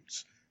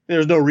students. There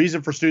was no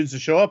reason for students to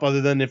show up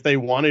other than if they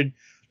wanted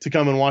to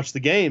come and watch the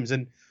games.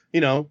 And,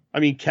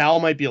 Cal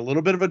might be a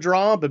little bit of a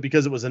draw, but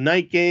because it was a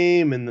night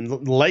game and the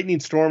lightning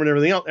storm and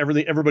everything else,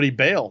 everybody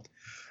bailed.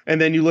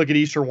 And then you look at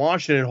Eastern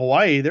Washington and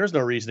Hawaii, there's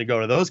no reason to go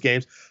to those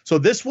games. So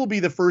this will be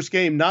the first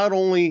game, not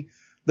only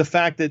the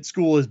fact that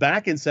school is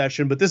back in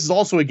session, but this is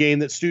also a game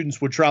that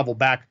students would travel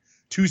back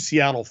to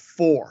Seattle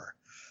for.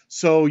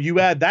 So you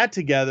add that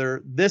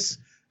together, this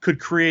could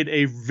create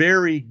a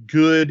very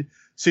good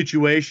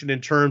situation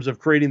in terms of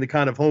creating the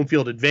kind of home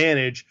field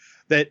advantage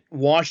that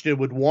Washington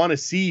would want to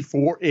see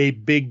for a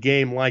big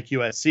game like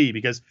USC,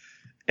 because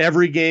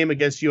every game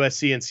against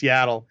USC in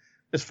Seattle,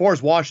 as far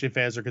as Washington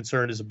fans are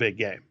concerned, is a big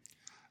game.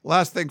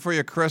 Last thing for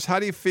you, Chris, how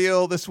do you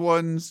feel this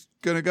one's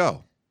going to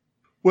go?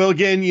 Well,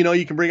 again,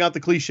 you can bring out the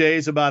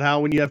cliches about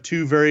how when you have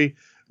 2 very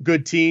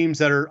good teams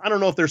that are, I don't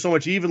know if they're so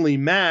much evenly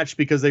matched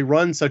because they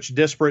run such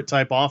disparate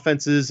type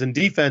offenses and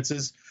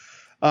defenses,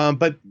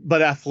 but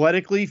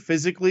athletically,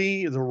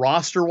 physically, the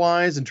roster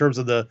wise, in terms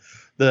of the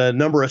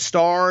number of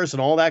stars and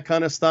all that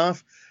kind of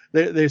stuff,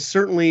 there's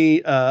certainly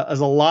is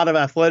a lot of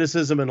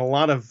athleticism and a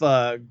lot of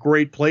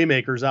great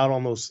playmakers out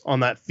on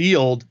that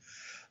field.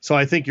 So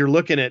I think you're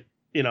looking at,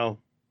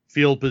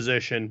 field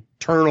position,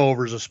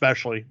 turnovers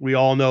especially. We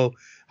all know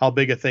how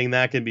big a thing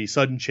that can be,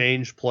 sudden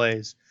change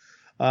plays.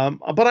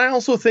 But I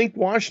also think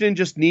Washington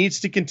just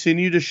needs to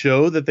continue to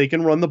show that they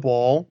can run the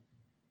ball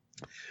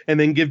and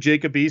then give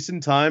Jacob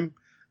Eason time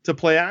to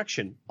play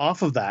action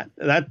off of that.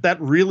 That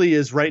really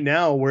is right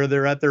now where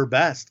they're at their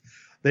best.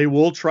 They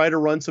will try to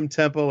run some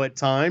tempo at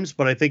times,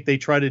 but I think they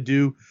try to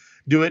do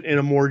it in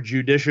a more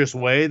judicious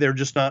way. They're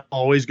just not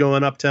always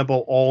going up tempo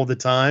all the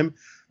time.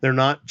 They're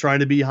not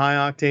trying to be high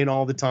octane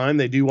all the time.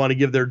 They do want to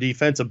give their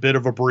defense a bit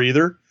of a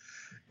breather.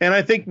 And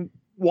I think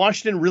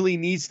Washington really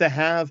needs to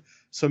have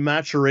some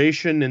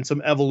maturation and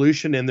some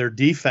evolution in their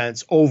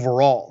defense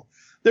overall.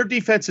 Their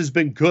defense has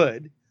been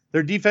good.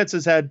 Their defense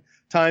has had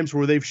times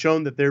where they've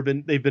shown that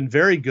they've been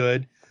very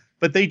good,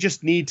 but they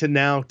just need to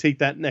now take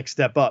that next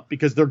step up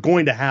because they're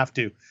going to have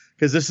to,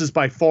 because this is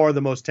by far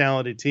the most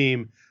talented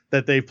team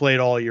that they've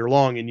played all year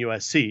long in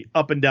USC.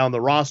 Up and down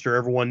the roster,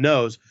 everyone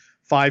knows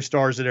 5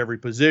 stars at every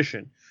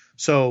position.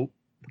 So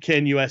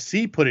can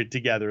USC put it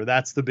together?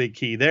 That's the big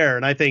key there.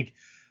 And I think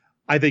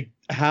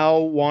how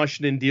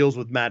Washington deals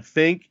with Matt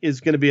Fink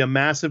is going to be a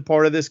massive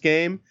part of this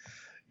game.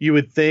 You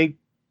would think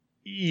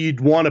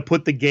you'd want to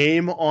put the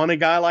game on a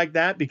guy like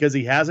that because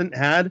he hasn't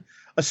had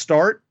a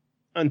start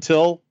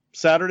until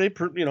Saturday.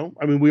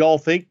 We all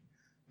think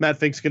Matt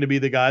Fink's going to be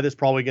the guy that's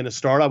probably going to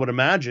start, I would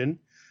imagine.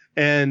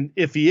 And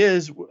if he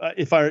is,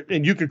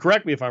 and you can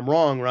correct me if I'm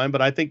wrong, Ryan,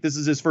 but I think this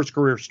is his first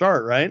career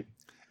start, right?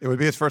 It would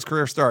be his first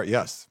career start,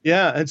 yes.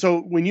 Yeah, and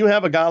so when you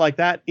have a guy like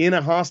that in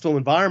a hostile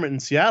environment in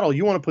Seattle,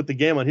 you want to put the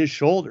game on his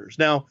shoulders.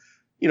 Now,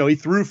 he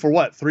threw for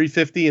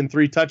 350 and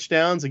 3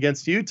 touchdowns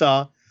against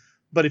Utah.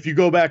 But if you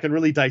go back and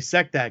really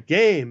dissect that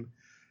game,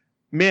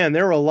 man,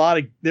 there were a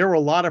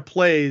lot of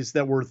plays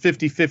that were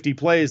 50-50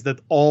 plays that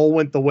all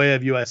went the way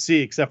of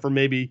USC, except for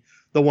maybe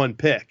the one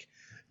pick.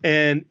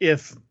 And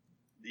if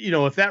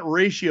that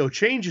ratio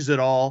changes at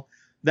all,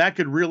 that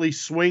could really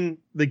swing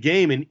the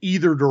game in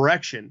either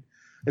direction.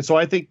 And so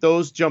I think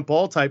those jump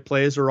ball type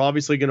plays are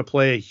obviously going to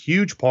play a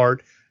huge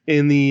part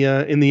in the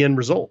end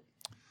result.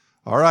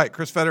 All right.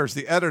 Chris Fetter is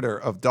the editor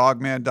of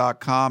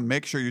dogman.com.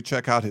 Make sure you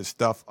check out his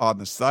stuff on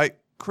the site.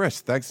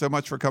 Chris, thanks so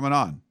much for coming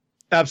on.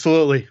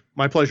 Absolutely.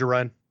 My pleasure,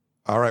 Ryan.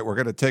 All right. We're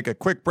going to take a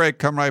quick break,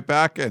 come right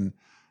back, and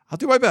I'll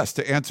do my best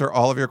to answer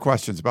all of your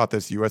questions about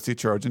this USC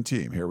Trojan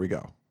team. Here we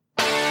go.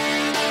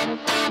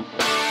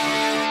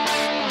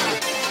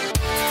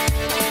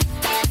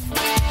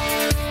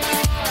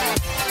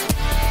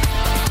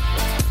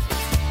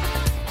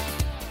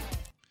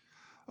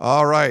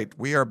 All right,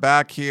 we are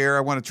back here. I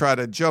want to try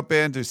to jump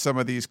into some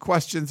of these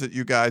questions that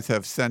you guys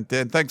have sent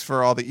in. Thanks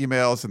for all the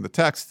emails and the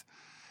text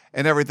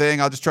and everything.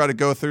 I'll just try to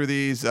go through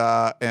these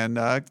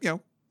and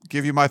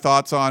give you my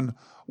thoughts on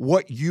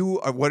what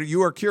you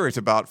are curious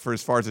about for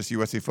as far as this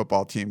USC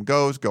football team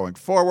goes going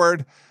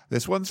forward.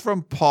 This one's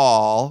from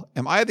Paul.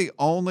 Am I the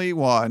only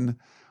one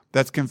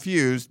that's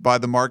confused by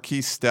the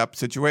Marquise Stepp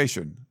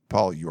situation?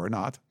 Paul, you are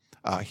not.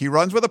 He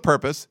runs with a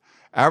purpose,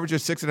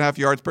 averages 6.5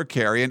 yards per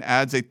carry, and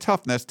adds a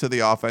toughness to the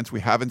offense we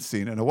haven't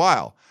seen in a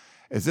while.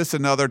 Is this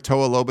another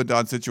Toa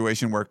Lobodon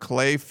situation where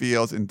Clay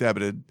feels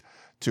indebted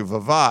to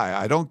Vavae?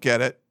 I don't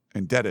get it.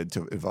 Indebted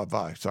to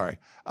Vavae, sorry.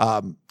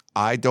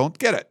 I don't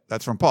get it.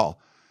 That's from Paul.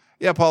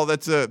 Yeah, Paul,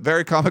 that's a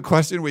very common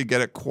question. We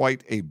get it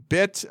quite a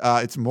bit.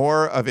 It's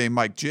more of a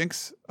Mike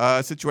Jinks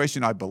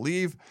situation, I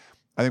believe.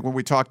 I think when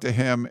we talked to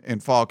him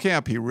in fall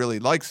camp, he really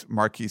likes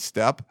Marquise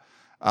Stepp,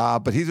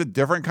 but he's a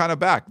different kind of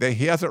back.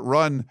 He hasn't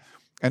run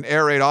an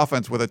air raid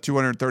offense with a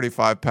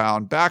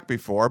 235-pound back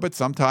before, but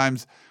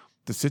sometimes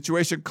the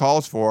situation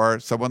calls for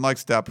someone like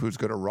Stepp who's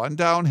going to run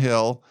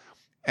downhill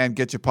and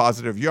get you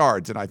positive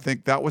yards. And I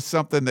think that was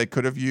something they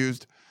could have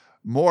used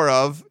more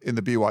of in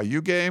the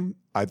BYU game.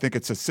 I think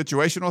it's a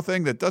situational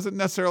thing that doesn't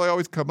necessarily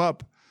always come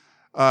up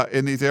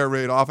in these air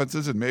raid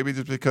offenses, and maybe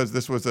just because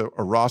this was a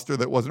roster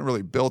that wasn't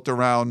really built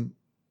around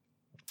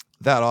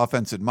that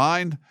offense in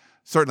mind.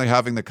 Certainly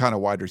having the kind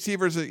of wide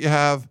receivers that you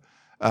have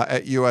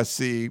at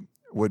USC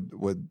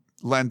would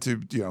lend to,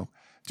 do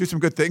some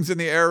good things in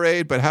the air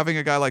raid, but having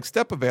a guy like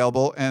Stepp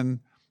available, and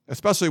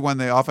especially when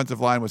the offensive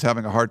line was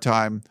having a hard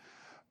time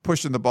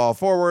pushing the ball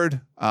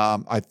forward,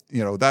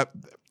 that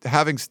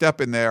having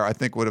Stepp in there, I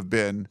think would have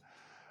been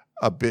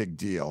a big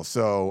deal.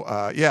 So,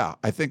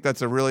 I think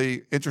that's a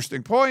really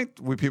interesting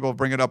point. People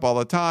bring it up all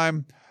the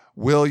time.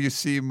 Will you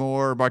see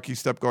more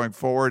Marquise Stepp going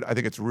forward? I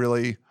think it's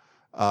really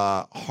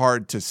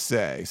hard to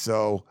say.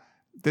 So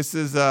this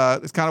is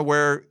kind of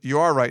where you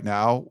are right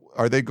now.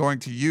 Are they going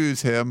to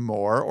use him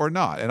more or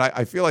not? And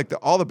I feel like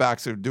all the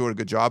backs are doing a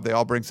good job. They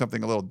all bring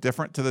something a little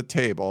different to the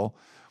table.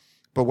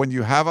 But when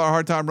you have a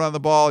hard time running the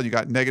ball, you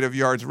got negative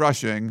yards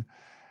rushing,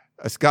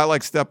 a guy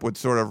like Stepp would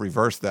sort of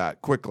reverse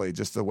that quickly,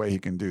 just the way he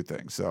can do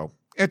things. So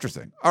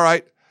interesting. All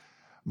right.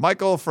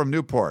 Michael from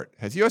Newport.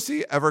 Has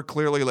USC ever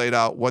clearly laid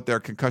out what their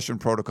concussion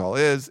protocol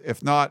is?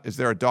 If not, is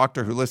there a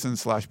doctor who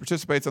listens /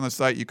 participates on the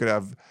site you could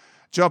have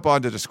jump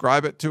on to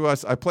describe it to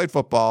us? I played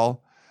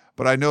football,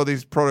 but I know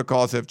these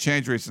protocols have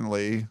changed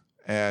recently.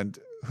 And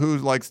who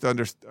likes to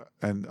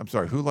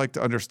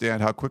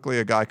understand how quickly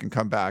a guy can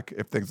come back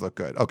if things look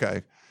good?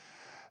 Okay.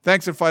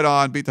 Thanks and fight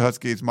on. Beat the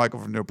Huskies. Michael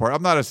from Newport.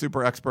 I'm not a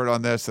super expert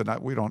on this, and I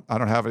don't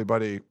have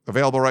anybody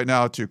available right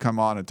now to come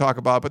on and talk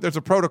about it, but there's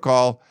a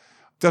protocol.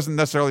 Doesn't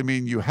necessarily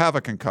mean you have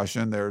a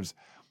concussion. There's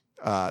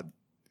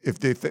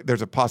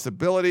there's a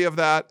possibility of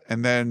that,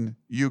 and then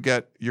you're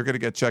going to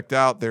get checked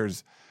out.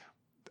 There's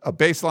a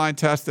baseline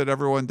test that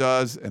everyone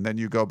does, and then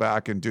you go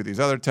back and do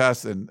these other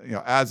tests. And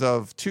as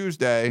of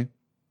Tuesday,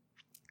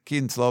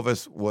 Keaton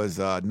Slovis was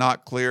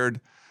not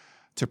cleared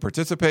to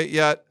participate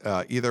yet.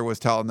 Either was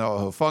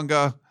Talanoa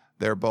Hufanga.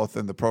 They're both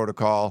in the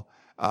protocol.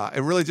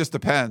 It really just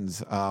depends.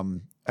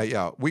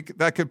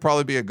 That could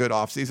probably be a good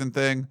off-season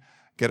thing.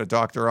 Get a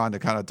doctor on to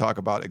kind of talk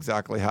about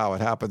exactly how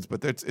it happens.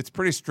 But it's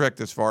pretty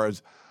strict as far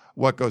as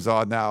what goes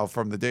on now.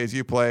 From the days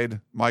you played,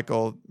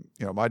 Michael,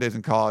 my days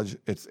in college,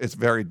 it's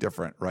very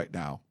different right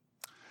now.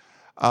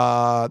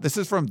 This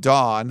is from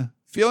Don.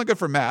 Feeling good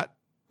for Matt.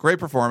 Great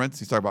performance.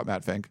 He's talking about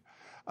Matt Fink.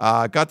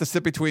 Got to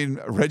sit between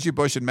Reggie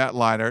Bush and Matt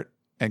Leinart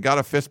and got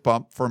a fist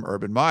bump from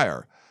Urban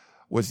Meyer.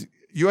 Was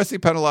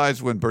USC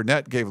penalized when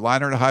Burnett gave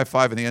Leinart a high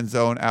five in the end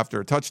zone after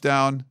a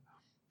touchdown?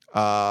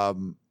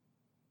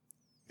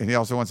 And he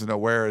also wants to know,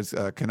 where is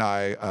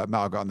Kenai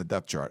Malga on the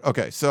depth chart?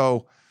 Okay,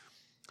 so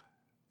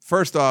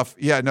first off,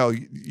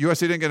 USC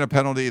didn't get a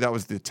penalty. That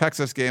was the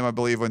Texas game, I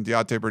believe, when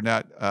Deontay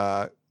Burnett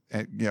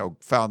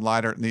found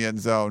Leinart in the end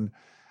zone.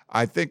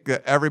 I think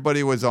that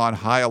everybody was on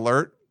high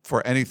alert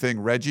for anything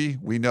Reggie.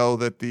 We know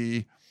that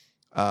the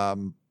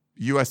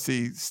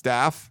USC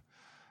staff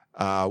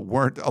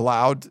weren't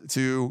allowed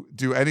to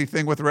do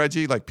anything with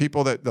Reggie. Like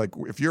people that, like,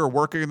 if you're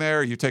working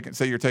there, you're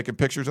taking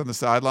pictures on the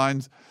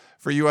sidelines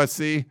for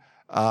USC,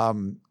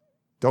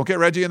 don't get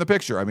Reggie in the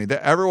picture. I mean,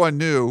 everyone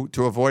knew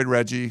to avoid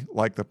Reggie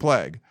like the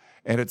plague.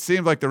 And it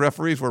seemed like the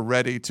referees were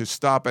ready to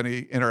stop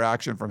any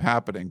interaction from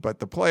happening. But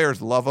the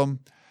players love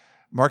him.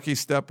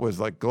 Marquise Stepp was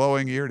like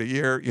glowing year to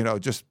year,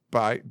 just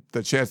by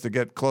the chance to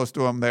get close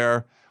to him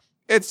there.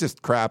 It's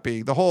just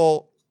crappy. The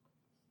whole,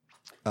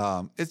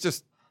 it's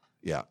just,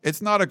 yeah,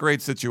 it's not a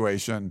great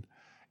situation.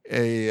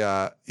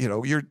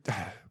 USC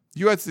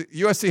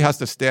has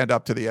to stand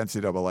up to the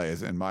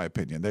NCAA, in my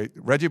opinion.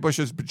 Reggie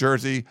Bush's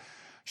jersey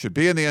should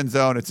be in the end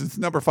zone. It's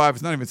number 5.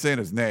 It's not even saying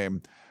his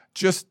name.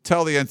 Just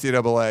tell the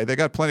NCAA they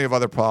got plenty of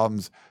other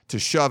problems to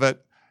shove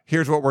it.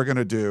 Here's what we're going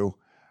to do.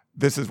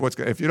 This is what's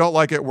going. If you don't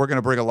like it, we're going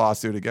to bring a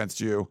lawsuit against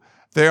you.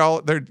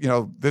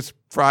 This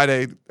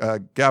Friday,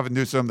 Gavin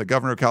Newsom, the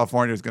governor of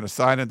California, is going to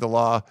sign into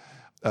law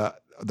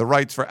the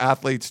rights for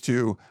athletes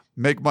to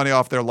make money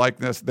off their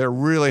likeness. They're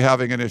really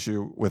having an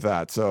issue with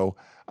that. So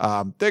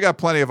they got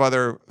plenty of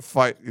other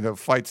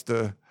fights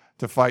to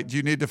fight. Do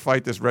you need to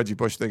fight this Reggie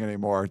Bush thing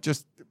anymore?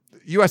 Just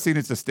USC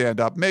needs to stand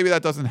up. Maybe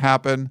that doesn't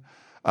happen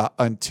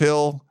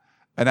until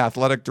an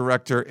athletic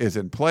director is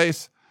in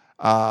place.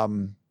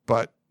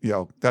 But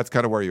that's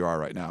kind of where you are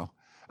right now.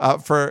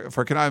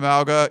 For Kenai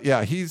Mauga,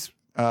 yeah, he's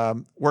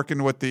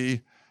working with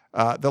the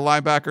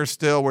linebackers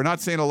still. We're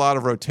not seeing a lot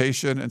of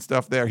rotation and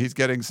stuff there. He's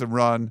getting some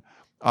run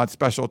on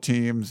special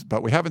teams,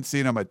 but we haven't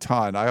seen him a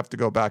ton. I have to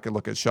go back and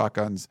look at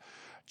Shotgun's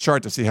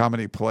chart to see how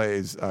many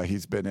plays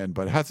he's been in,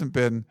 but hasn't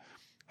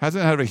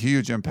had a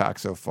huge impact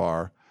so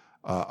far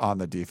on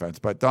the defense.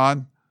 But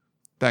Don,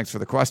 thanks for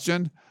the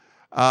question.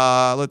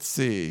 Let's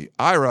see.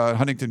 Ira at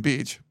Huntington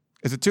Beach.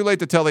 Is it too late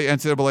to tell the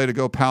NCAA to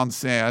go pound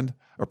sand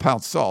or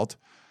pound salt?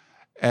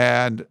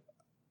 And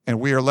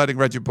we are letting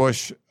Reggie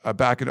Bush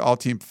back into all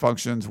team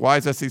functions. Why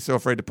is SC so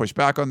afraid to push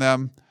back on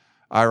them?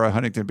 Ira at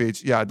Huntington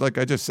Beach. Yeah, like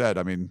I just said,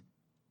 I mean,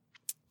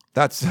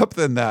 that's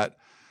something that,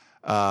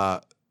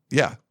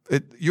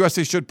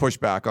 USC should push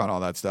back on all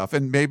that stuff.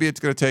 And maybe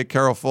it's going to take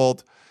Carol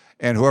Folt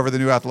and whoever the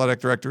new athletic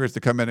director is to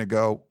come in and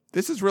go,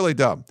 this is really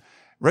dumb.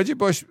 Reggie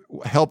Bush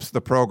helps the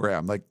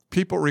program. Like,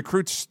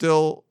 recruits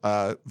still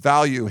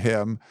value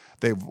him.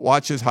 They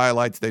watch his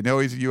highlights. They know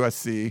he's at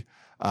USC.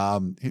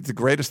 He's the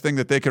greatest thing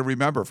that they can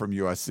remember from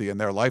USC in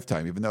their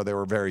lifetime, even though they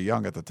were very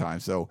young at the time.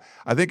 So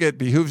I think it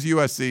behooves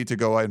USC to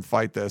go and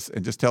fight this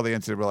and just tell the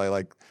NCAA,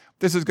 like,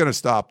 this is going to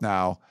stop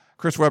now.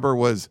 Chris Webber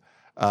was,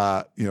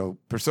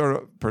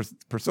 persona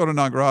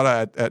non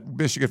grata at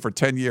Michigan for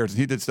 10 years, and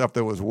he did stuff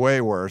that was way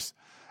worse.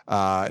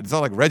 It's not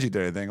like Reggie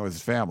did anything. It was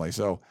his family.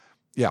 So,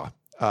 yeah.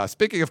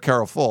 Speaking of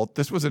Carol Folt,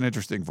 this was an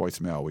interesting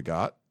voicemail we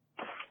got.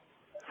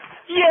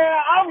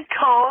 Yeah, I'm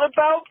calling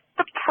about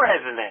the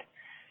president,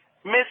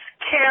 Miss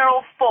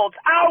Carol Folt.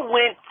 I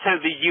went to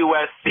the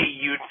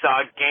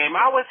USC-Utah game.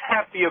 I was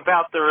happy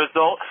about the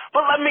result,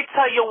 but let me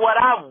tell you what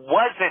I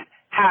wasn't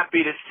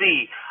happy to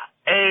see.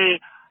 A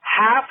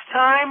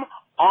halftime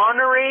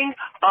honoring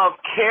of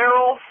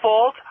Carol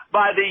Folt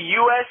by the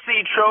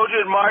USC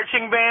Trojan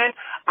Marching Band.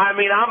 I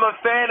mean, I'm a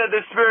fan of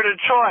the Spirit of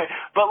Troy,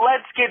 but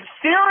let's get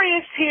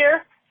serious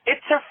here.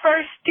 It's her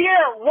first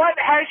year. What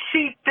has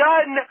she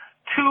done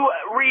to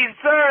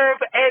reserve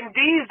and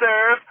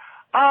deserve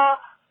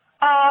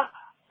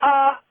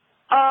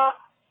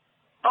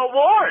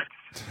awards?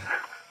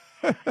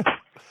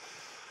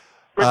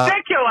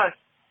 Ridiculous.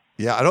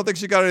 Yeah, I don't think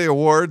she got any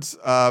awards.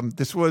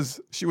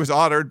 She was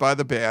honored by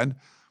the band.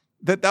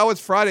 That was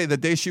Friday, the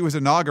day she was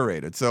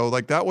inaugurated. So,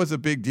 like, that was a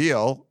big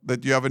deal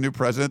that you have a new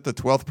president, the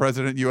 12th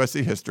president in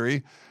USC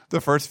history, the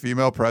first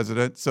female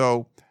president.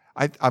 So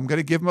I'm going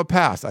to give him a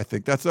pass. I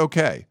think that's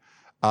okay.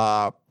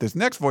 This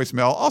next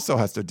voicemail also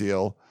has to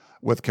deal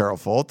with Carol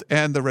Folt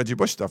and the Reggie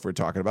Bush stuff we're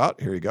talking about.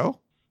 Here you go.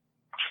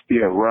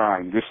 Yeah,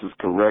 Ryan, this is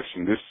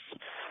correction. This is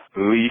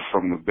Lee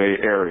from the Bay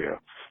Area.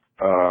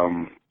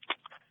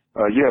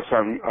 Yes,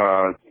 I'm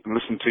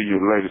listening to your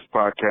latest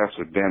podcast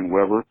with Dan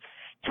Weber,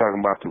 talking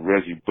about the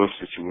Reggie Bush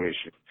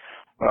situation.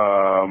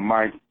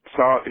 My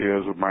thought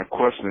is, or my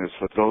question is,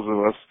 for those of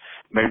us,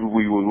 maybe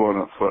we would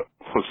want to,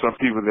 for some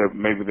people that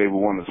maybe they would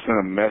want to send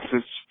a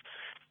message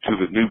to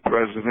the new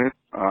president,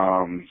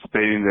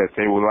 stating that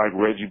they would like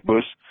Reggie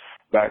Bush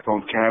back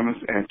on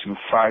campus and to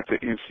fight the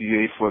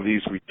NCAA for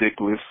these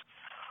ridiculous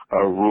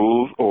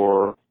rules,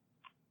 or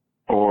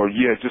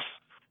just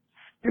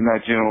in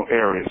that general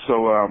area.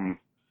 So I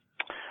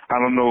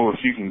don't know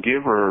if you can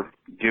give her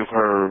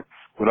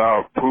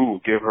without approval,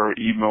 give her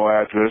email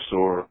address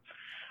or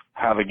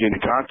how to get in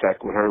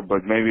contact with her,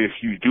 but maybe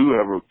if you do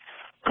ever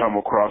come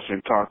across her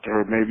and talk to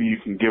her, maybe you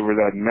can give her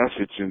that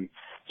message and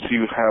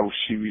see how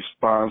she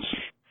responds.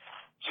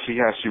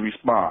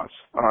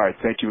 All right,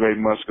 thank you very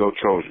much. Go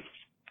Trojans.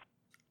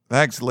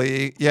 Thanks,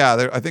 Lee.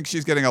 Yeah, I think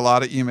she's getting a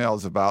lot of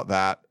emails about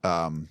that.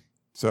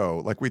 So,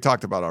 like we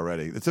talked about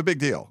already, it's a big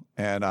deal.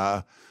 And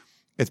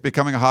it's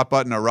becoming a hot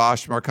button.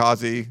 Arash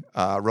Markazi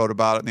wrote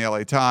about it in the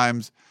LA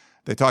Times.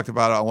 They talked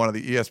about it on one of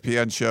the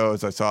ESPN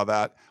shows. I saw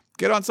that.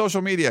 Get on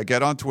social media.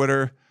 Get on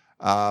Twitter.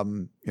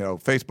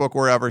 Facebook,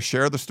 wherever.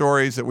 Share the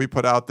stories that we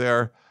put out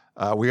there.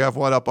 We have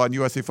one up on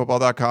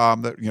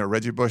USCFootball.com that,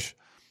 Reggie Bush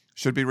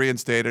should be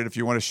reinstated. If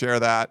you want to share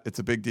that, it's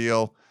a big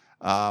deal.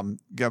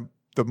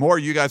 The more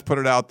you guys put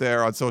it out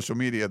there on social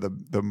media,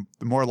 the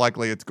more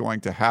likely it's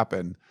going to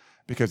happen,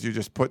 because you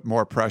just put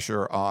more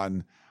pressure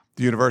on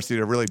the university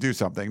to really do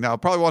something. Now,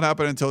 it probably won't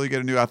happen until you get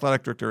a new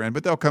athletic director in,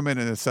 but they'll come in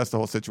and assess the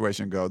whole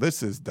situation and go,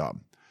 this is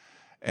dumb,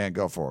 and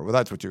go forward. Well,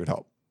 that's what you would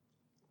hope.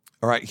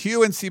 All right,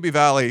 Hugh in CB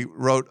Valley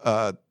wrote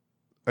an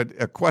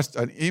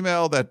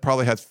email that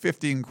probably has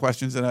 15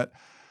 questions in it.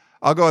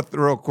 I'll go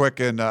through real quick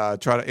and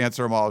try to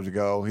answer them all as we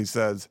go. He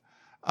says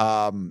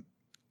that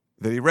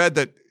he read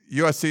that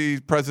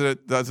USC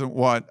president doesn't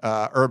want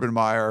Urban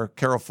Meyer.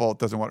 Carol Folt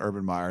doesn't want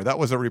Urban Meyer. That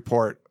was a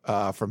report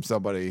from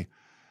somebody.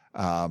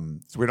 So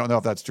we don't know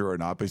if that's true or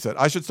not. But he said,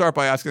 I should start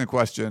by asking the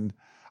question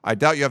I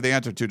doubt you have the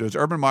answer to. Does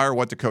Urban Meyer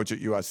want to coach at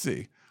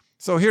USC?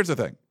 So here's the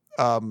thing.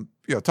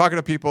 Talking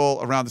to people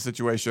around the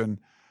situation,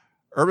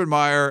 Urban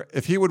Meyer,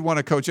 if he would want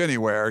to coach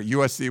anywhere,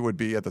 USC would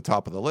be at the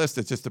top of the list.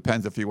 It just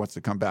depends if he wants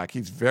to come back.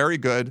 He's very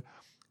good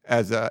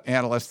as an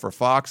analyst for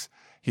Fox.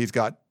 He's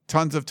got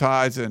tons of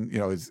ties and,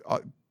 his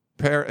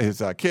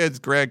kids,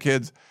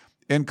 grandkids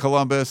in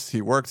Columbus.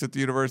 He works at the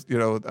university,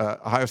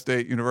 Ohio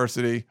State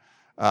University.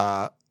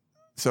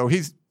 So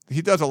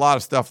he does a lot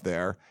of stuff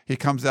there. He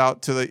comes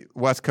out to the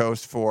West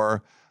Coast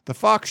for the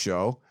Fox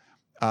show.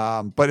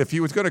 But if he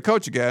was going to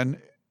coach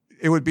again,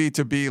 it would be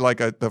to be like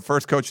the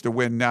first coach to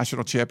win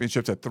national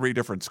championships at 3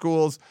 different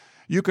schools.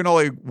 You can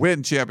only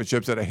win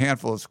championships at a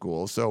handful of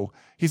schools. So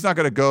he's not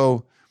going to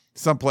go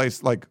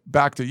someplace like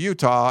back to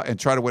Utah and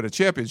try to win a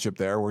championship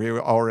there where he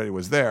already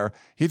was there.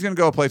 He's going to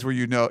go a place where,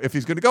 if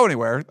he's going to go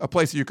anywhere, a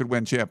place you could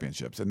win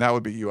championships, and that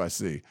would be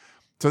USC.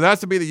 So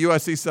that's to be the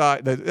USC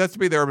side. That's to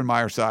be the Urban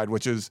Meyer side,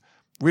 which is,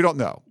 we don't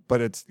know,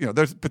 but it's,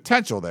 there's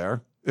potential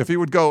there. If he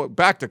would go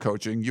back to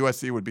coaching,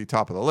 USC would be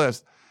top of the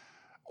list.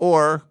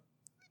 Or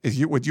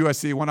would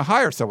USC want to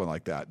hire someone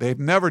like that? They've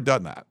never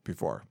done that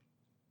before.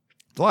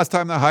 The last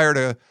time they hired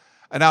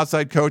an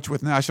outside coach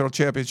with national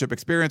championship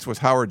experience was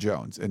Howard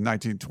Jones in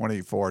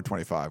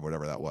 1924-25,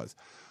 whatever that was.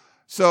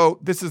 So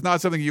this is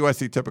not something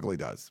USC typically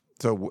does.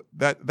 So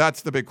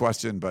that's the big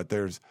question, but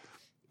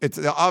it's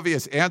an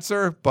obvious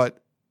answer,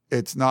 but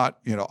it's not,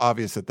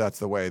 obvious that that's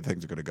the way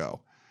things are going to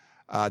go.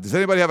 Does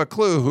anybody have a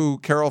clue who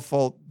Carol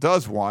Folt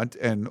does want,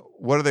 and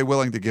what are they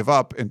willing to give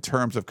up in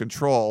terms of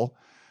control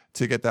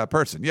to get that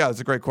person? Yeah,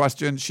 that's a great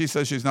question. She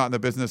says she's not in the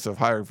business of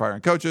hiring,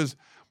 firing coaches.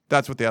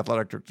 That's what the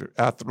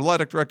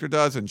athletic director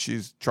does, and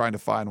she's trying to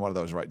find one of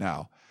those right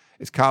now.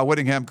 Is Kyle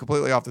Whittingham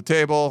completely off the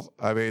table?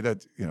 I mean,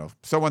 that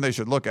someone they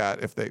should look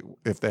at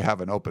if they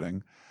have an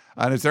opening.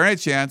 And is there any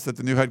chance that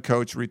the new head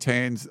coach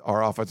retains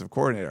our offensive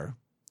coordinator?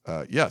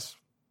 Yes.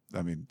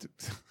 I mean,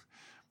 of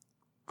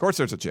course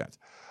there's a chance.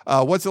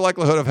 What's the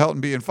likelihood of Helton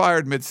being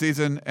fired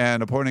midseason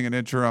and appointing an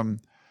interim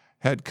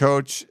head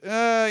coach?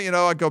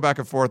 I'd go back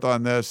and forth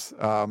on this.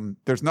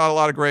 There's not a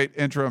lot of great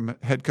interim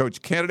head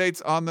coach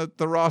candidates on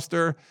the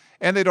roster,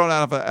 and they don't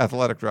have an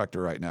athletic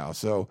director right now.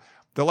 So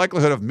the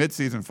likelihood of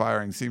midseason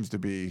firing seems to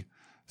be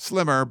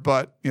slimmer,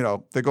 but,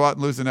 they go out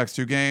and lose the next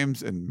 2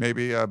 games and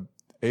maybe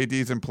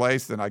AD's in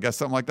place, then I guess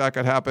something like that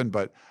could happen.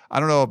 But I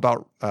don't know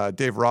about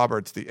Dave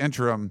Roberts, the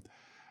interim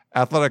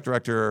athletic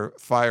director,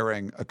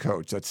 firing a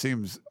coach. That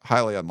seems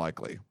highly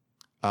unlikely.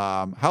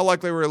 How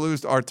likely we're going to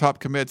lose our top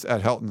commits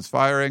at Helton's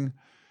firing?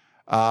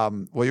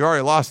 Well, you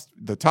already lost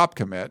the top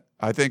commit.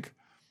 I think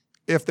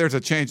if there's a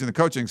change in the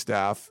coaching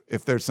staff,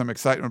 if there's some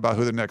excitement about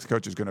who the next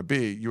coach is going to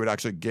be, you would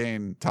actually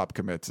gain top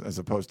commits as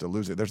opposed to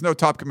losing. There's no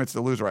top commits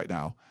to lose right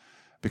now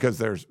because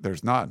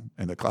there's none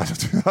in the class of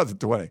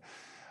 2020.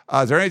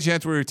 Is there any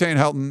chance we retain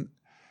Helton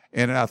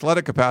in an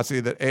athletic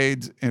capacity that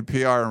aids in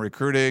PR and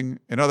recruiting?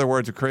 In other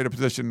words, to create a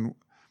position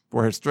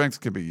where his strengths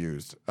can be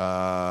used?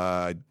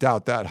 I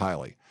doubt that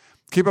highly.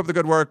 Keep up the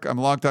good work. I'm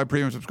a longtime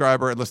premium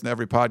subscriber and listen to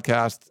every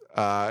podcast.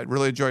 I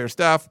really enjoy your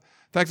staff.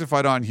 Thanks for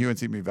fight on, Hugh in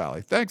Simi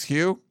Valley. Thanks,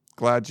 Hugh.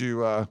 Glad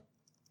you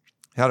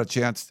had a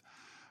chance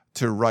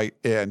to write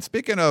in.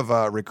 Speaking of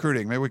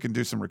recruiting, maybe we can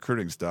do some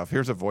recruiting stuff.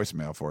 Here's a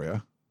voicemail for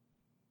you.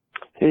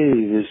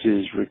 Hey, this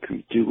is Rick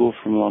Dougal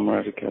from La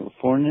Mirada,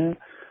 California.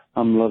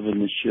 I'm loving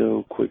the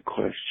show. Quick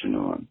question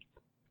on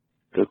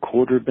the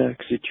quarterback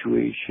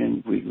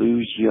situation. We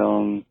lose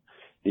Young.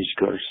 Is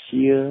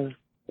Garcia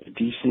a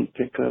decent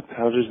pickup?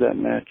 How does that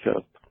match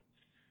up?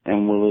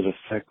 And will it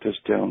affect us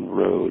down the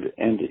road?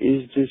 And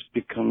is this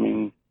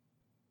becoming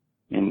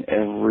an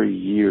every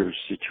year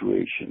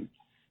situation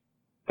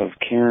of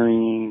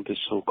carrying the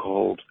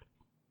so-called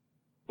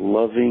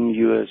loving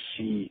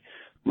USC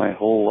my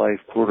whole life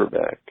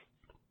quarterback,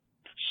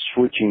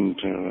 switching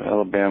to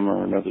Alabama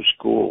or another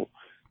school,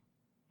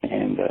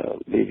 and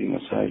leaving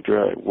us high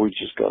dry? We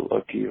just got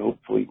lucky.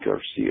 Hopefully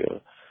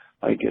Garcia,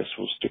 I guess,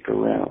 will stick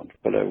around.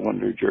 But I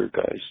wondered, your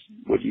guys,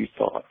 what you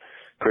thought.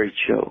 Great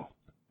show.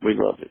 We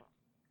love it.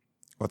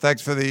 Well,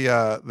 thanks for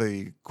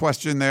the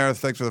question there.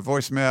 Thanks for the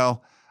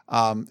voicemail.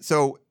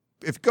 So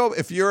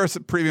if you're a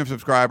premium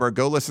subscriber,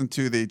 go listen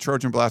to the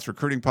Trojan Blast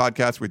recruiting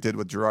podcast we did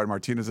with Gerard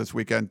Martinez this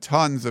weekend.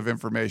 Tons of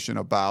information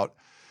about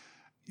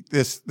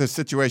this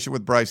situation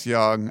with Bryce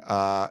Young,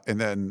 and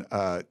then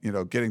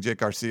getting Jake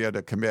Garcia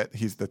to commit.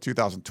 He's the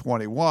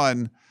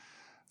 2021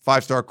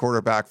 5-star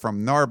quarterback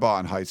from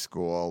Narbonne High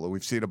School.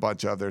 We've seen a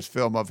bunch of. There's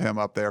film of him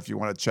up there if you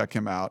want to check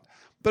him out.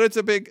 But it's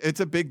a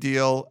big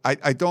deal.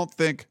 I don't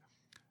think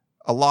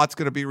a lot's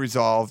going to be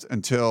resolved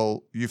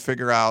until you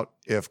figure out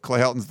if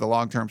Clay Helton's the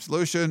long-term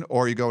solution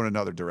or you go in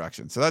another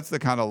direction. So that's the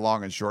kind of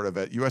long and short of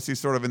it. USC's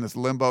sort of in this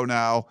limbo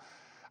now.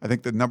 I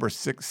think the number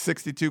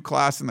 62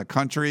 class in the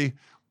country,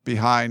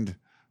 behind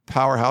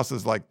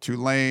powerhouses like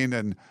Tulane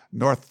and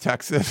North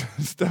Texas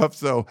and stuff.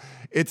 So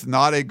it's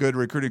not a good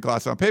recruiting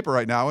class on paper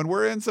right now. And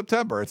we're in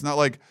September. It's not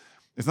like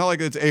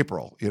it's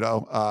April,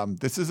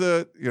 this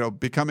is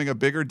becoming a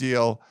bigger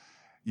deal.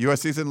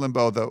 USC's in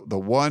limbo. The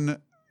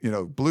one,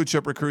 blue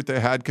chip recruit they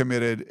had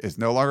committed is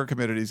no longer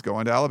committed. He's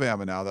going to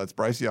Alabama now. That's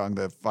Bryce Young,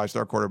 the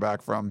 5-star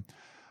quarterback from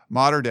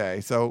Mater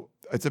Dei. So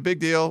it's a big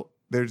deal.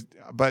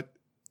 But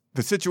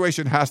the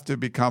situation has to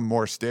become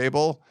more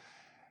stable,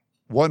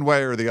 one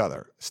way or the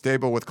other.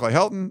 Stable with Clay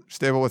Helton,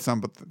 stable with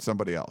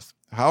somebody else.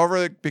 However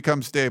it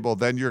becomes stable,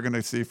 then you're going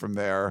to see from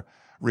there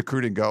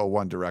recruiting go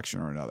one direction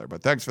or another.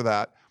 But thanks for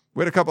that.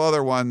 We had a couple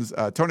other ones.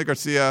 Tony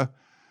Garcia,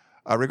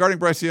 regarding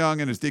Bryce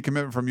Young and his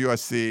decommitment from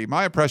USC,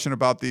 my impression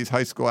about these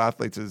high school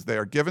athletes is they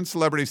are given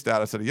celebrity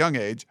status at a young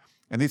age,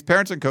 and these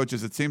parents and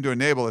coaches that seem to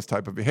enable this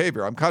type of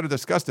behavior. I'm kind of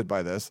disgusted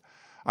by this.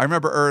 I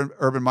remember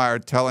Urban Meyer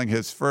telling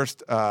his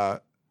first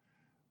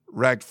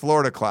ranked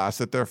Florida class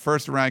that their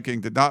first ranking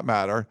did not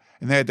matter,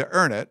 and they had to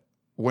earn it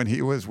when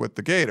he was with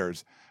the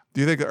Gators. Do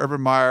you think that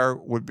Urban Meyer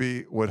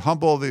would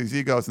humble these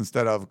egos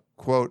instead of,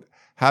 quote,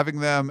 having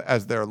them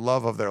as their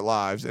love of their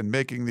lives and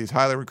making these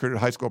highly recruited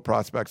high school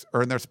prospects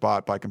earn their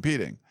spot by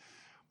competing?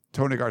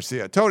 Tony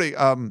Garcia. Tony,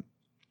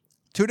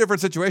 two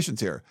different situations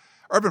here.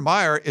 Urban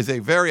Meyer is a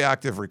very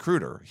active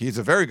recruiter. He's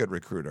a very good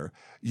recruiter.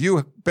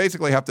 You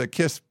basically have to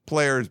kiss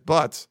players'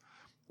 butts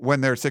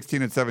when they're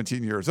 16 and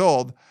 17 years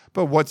old,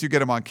 but once you get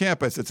them on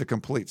campus, it's a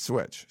complete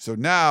switch. So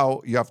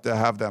now you have to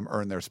have them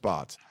earn their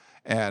spots.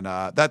 And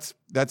that's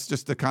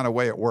just the kind of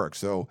way it works.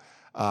 So,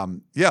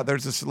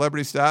 there's a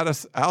celebrity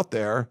status out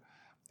there,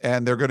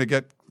 and they're going to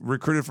get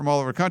recruited from all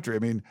over the country. I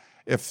mean,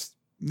 if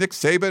Nick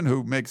Saban,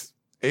 who makes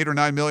 $8 or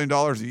 $9 million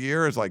a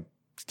year, is like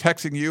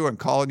texting you and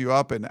calling you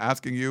up and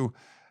asking you,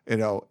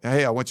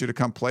 hey, I want you to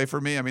come play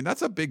for me. I mean,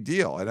 that's a big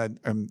deal.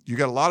 And you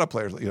got a lot of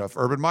players. If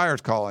Urban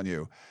Meyer's calling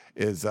you,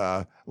 is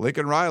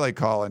Lincoln Riley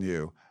calling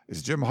you?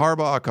 Is Jim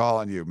Harbaugh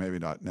calling you? Maybe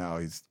not now.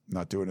 He's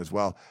not doing as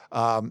well.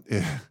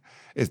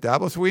 Is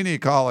Dabo Swinney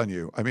calling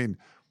you? I mean,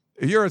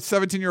 if you're a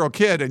 17-year-old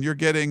kid and you're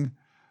getting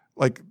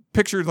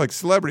pictured like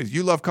celebrities,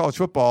 you love college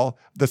football,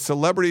 the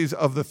celebrities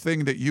of the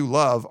thing that you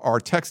love are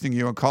texting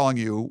you and calling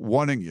you,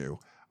 wanting you.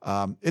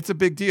 It's a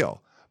big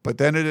deal. But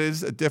then it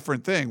is a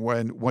different thing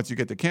when once you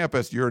get to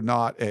campus, you're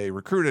not a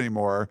recruit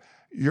anymore.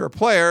 You're a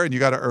player and you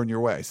got to earn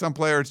your way. Some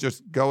players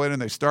just go in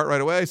and they start right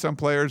away. Some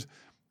players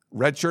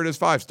redshirt as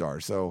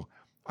 5-stars. So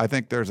I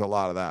think there's a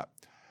lot of that.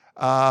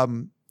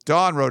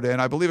 Don wrote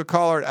in, I believe a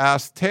caller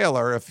asked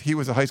Taylor if he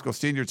was a high school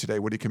senior today,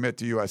 would he commit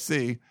to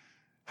USC?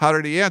 How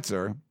did he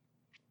answer?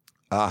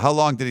 How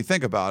long did he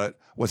think about it?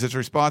 Was his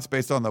response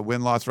based on the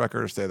win-loss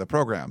record or stay of the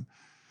program?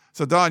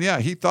 So Don,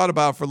 he thought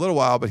about it for a little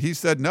while, but he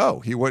said no,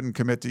 he wouldn't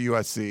commit to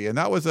USC. And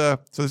that was so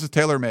this is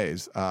Taylor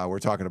Mays we're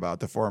talking about,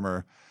 the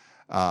former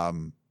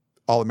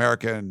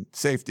All-American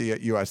safety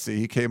at USC.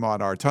 He came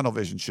on our Tunnel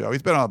Vision show.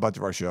 He's been on a bunch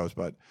of our shows,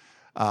 but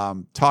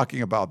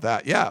talking about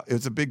that, it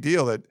was a big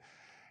deal that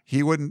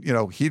he wouldn't,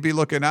 he'd be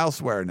looking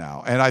elsewhere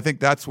now. And I think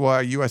that's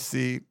why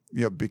USC,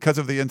 because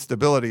of the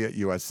instability at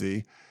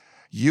USC,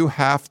 you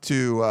have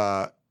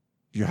to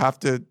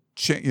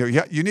change,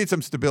 you need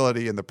some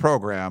stability in the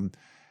program.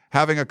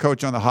 Having a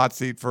coach on the hot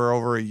seat for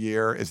over a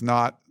year is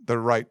not the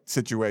right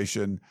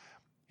situation.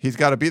 He's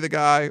got to be the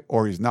guy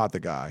or he's not the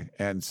guy.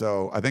 And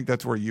so I think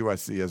that's where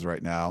USC is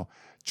right now,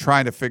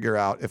 trying to figure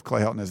out if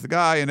Clay Helton is the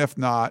guy, and if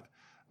not,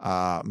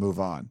 move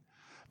on.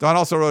 Don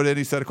also wrote in,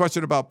 he said, a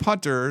question about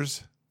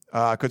punters.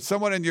 Could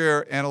someone in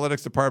your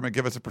analytics department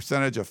give us a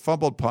percentage of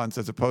fumbled punts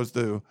as opposed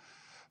to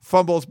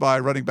fumbles by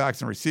running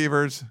backs and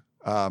receivers?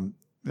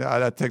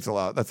 That takes a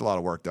lot. That's a lot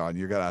of work, Don.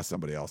 You got to ask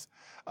somebody else.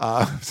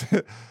 I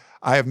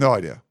have no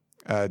idea.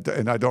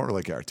 And I don't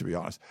really care, to be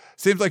honest.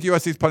 Seems like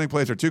USC's punting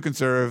plays are too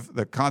conservative.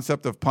 The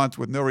concept of punts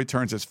with no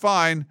returns is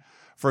fine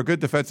for a good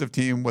defensive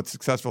team with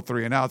successful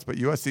 3-and-outs, but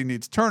USC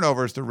needs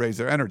turnovers to raise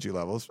their energy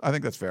levels. I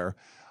think that's fair.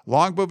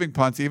 Long moving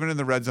punts, even in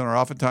the red zone, are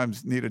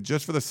oftentimes needed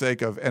just for the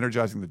sake of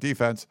energizing the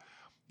defense.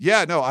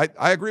 Yeah, no, I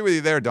agree with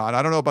you there, Don.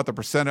 I don't know about the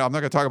percentage. I'm not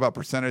going to talk about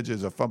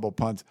percentages of fumble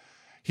punts.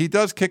 He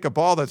does kick a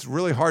ball that's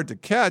really hard to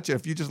catch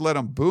if you just let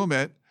him boom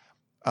it.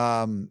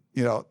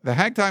 The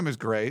hang time is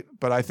great,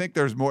 but I think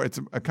there's more. It's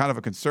a kind of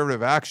a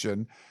conservative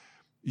action.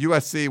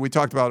 USC, we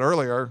talked about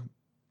earlier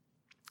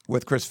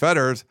with Chris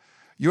Fetters.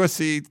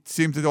 USC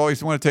seems to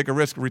always want to take a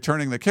risk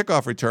returning the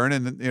kickoff return,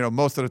 and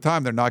most of the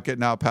time they're not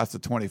getting out past the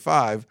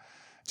 25.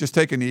 just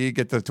take a knee,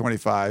 get to the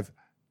 25,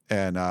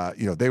 and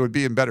they would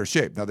be in better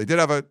shape. Now they did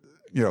have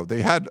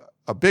they had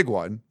a big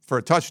one for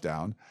a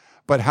touchdown,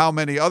 but how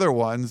many other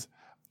ones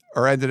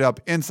are ended up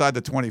inside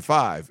the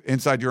 25,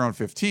 inside your own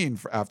 15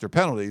 after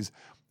penalties?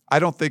 I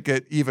don't think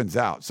it evens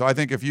out. So I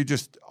think if you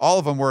just all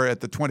of them were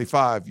at the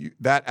 25,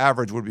 that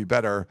average would be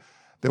better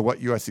than what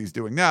USC is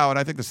doing now. And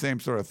I think the same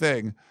sort of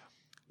thing.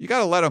 You got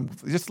to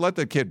let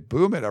the kid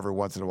boom it every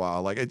once in a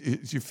while. Like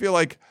you feel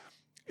like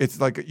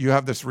it's like you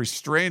have this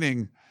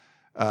restraining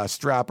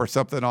strap or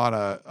something on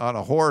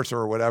a horse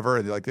or whatever,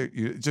 and like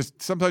you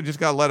sometimes just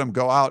got to let them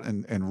go out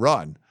and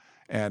run.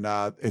 And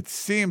it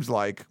seems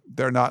like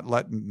they're not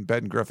letting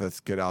Ben Griffiths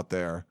get out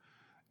there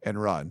and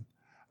run.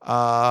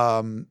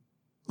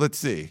 Let's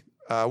see.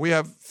 We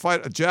have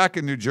Jack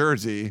in New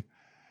Jersey.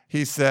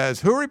 He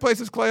says, "Who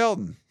replaces Clay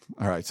Helton?"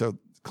 All right, so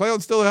Clay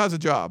Helton still has a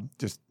job,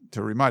 just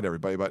to remind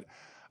everybody. But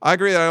I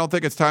agree that I don't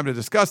think it's time to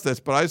discuss this,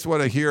 but I just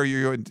want to hear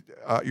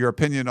your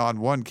opinion on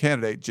one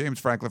candidate, James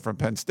Franklin from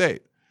Penn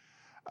State.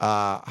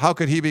 How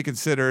could he be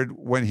considered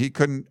when he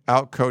couldn't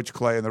outcoach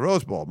Clay in the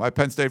Rose Bowl? My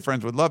Penn State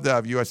friends would love to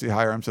have USC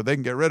hire him so they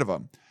can get rid of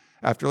him.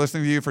 After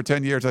listening to you for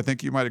 10 years, I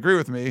think you might agree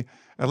with me.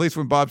 At least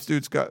when Bob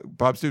Stoops got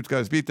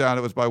his beat down,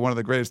 it was by one of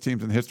the greatest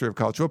teams in the history of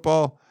college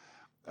football.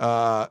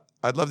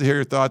 I'd love to hear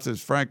your thoughts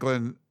as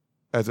Franklin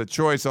as a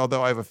choice,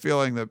 although I have a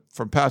feeling that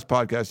from past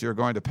podcasts, you're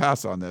going to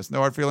pass on this. No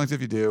hard feelings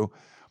if you do.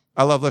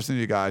 I love listening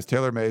to you guys.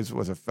 Taylor Mays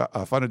was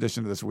a fun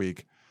addition to this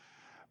week.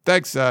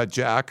 Thanks,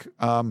 Jack.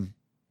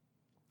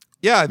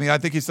 Yeah, I mean, I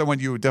think he's someone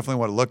you would definitely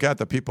want to look at.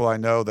 The people I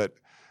know that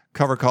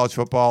cover college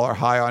football are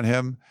high on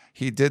him.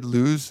 He did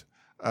lose,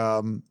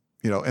 in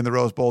the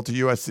Rose Bowl to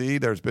USC.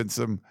 There's been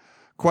some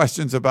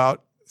questions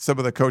about some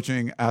of the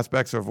coaching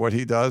aspects of what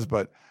he does,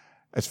 but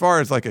as far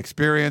as like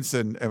experience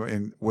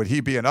and would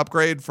he be an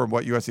upgrade from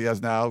what USC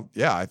has now?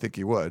 Yeah, I think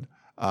he would.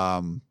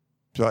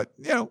 But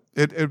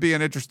it would be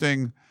an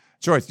interesting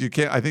choice.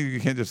 I think you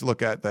can't just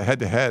look at the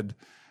head-to-head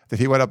that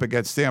he went up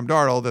against Sam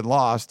Darnold and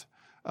lost.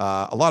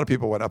 A lot of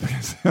people went up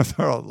against Sam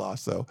Darnold and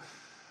lost, so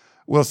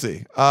we'll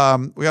see.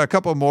 We got a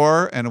couple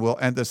more, and we'll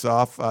end this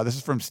off. This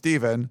is from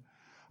Steven.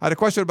 I had a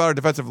question about our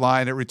defensive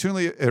line. It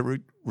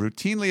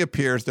routinely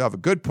appears to have a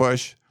good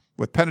push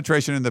with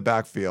penetration in the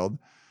backfield,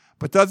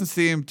 but doesn't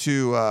seem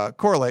to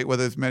correlate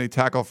with as many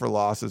tackle for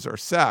losses or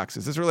sacks.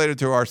 Is this related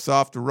to our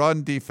soft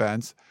run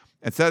defense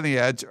and setting the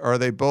edge, or are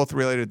they both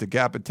related to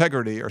gap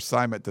integrity or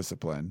assignment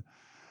discipline?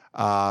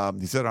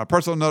 He said, on a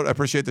personal note, I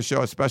appreciate the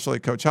show, especially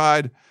Coach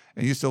Hyde,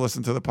 and used to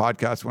listen to the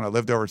podcast when I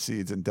lived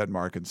overseas in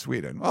Denmark and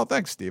Sweden. Well,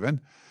 thanks,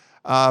 Stephen.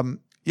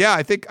 Yeah,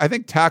 I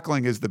think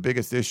tackling is the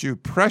biggest issue.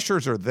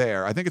 Pressures are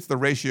there. I think it's the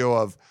ratio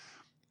of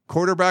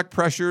quarterback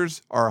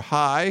pressures are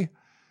high,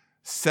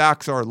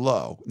 sacks are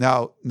low.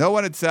 Now, no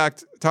one had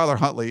sacked Tyler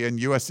Huntley, and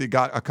USC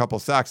got a couple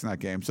sacks in that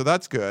game, so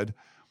that's good.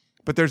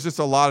 But there's just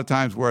a lot of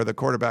times where the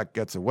quarterback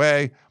gets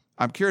away.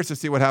 I'm curious to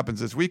see what happens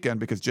this weekend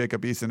because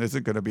Jacob Eason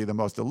isn't going to be the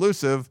most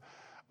elusive,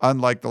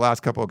 unlike the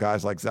last couple of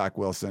guys like Zach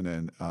Wilson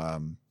and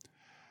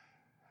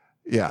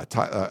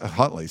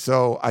Huntley.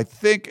 So I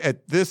think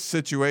at this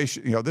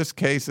situation, this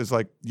case is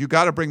like you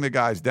got to bring the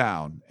guys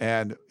down.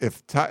 And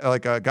if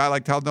like a guy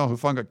like Talanoa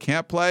Hufanga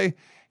can't play,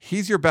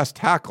 he's your best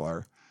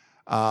tackler.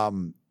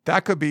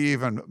 That could be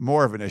even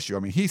more of an issue. I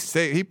mean,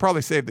 he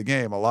probably saved the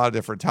game a lot of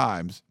different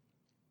times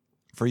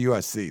for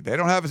USC. They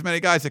don't have as many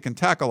guys that can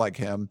tackle like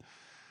him,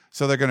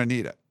 so they're going to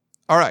need it.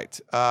 All right,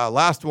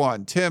 last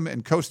one. Tim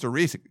in Costa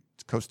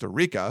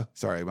Rica.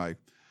 Sorry,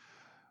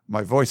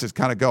 my voice is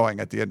kind of going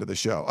at the end of the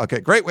show.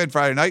 Okay, great win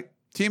Friday night.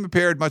 Team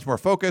appeared much more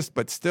focused,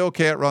 but still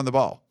can't run the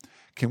ball.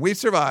 Can we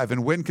survive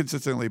and win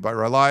consistently by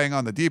relying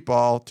on the deep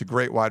ball to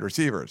great wide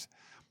receivers?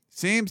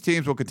 Seems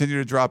teams will continue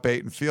to drop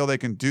 8 and feel they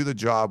can do the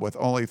job with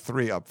only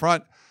 3 up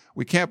front.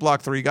 We can't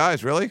block 3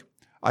 guys, really?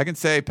 I can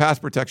say pass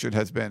protection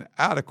has been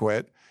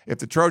adequate. If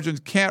the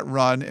Trojans can't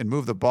run and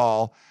move the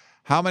ball,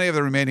 how many of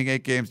the remaining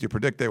 8 games do you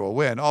predict they will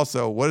win?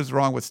 Also, what is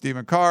wrong with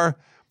Stephen Carr?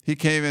 He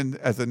came in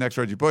as the next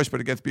Reggie Bush,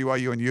 but against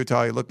BYU and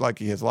Utah, he looked like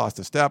he has lost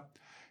a step.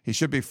 He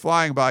should be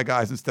flying by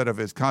guys instead of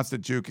his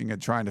constant juking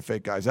and trying to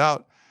fake guys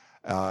out.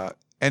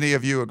 Any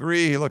of you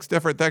agree? He looks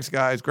different. Thanks,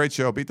 guys. Great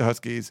show. Beat the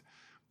Huskies.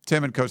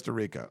 Tim in Costa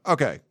Rica.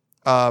 Okay.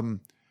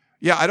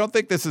 Yeah, I don't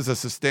think this is a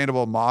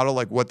sustainable model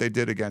like what they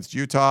did against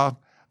Utah.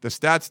 The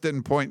stats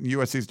didn't point in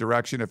USC's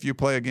direction. If you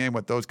play a game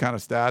with those kind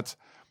of stats,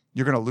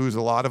 you're going to lose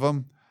a lot of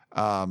them.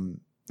 Now,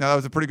 that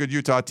was a pretty good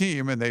Utah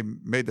team, and they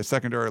made the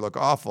secondary look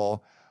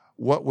awful.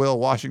 What will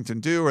Washington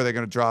do? Are they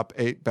going to drop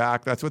 8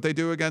 back? That's what they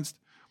do against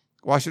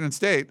Washington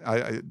State.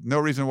 No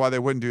reason why they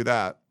wouldn't do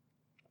that.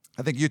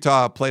 I think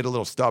Utah played a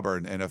little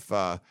stubborn, and if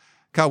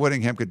Kyle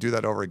Whittingham could do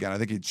that over again, I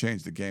think he'd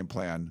change the game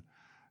plan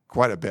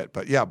quite a bit.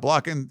 But yeah,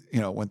 blocking,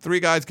 when 3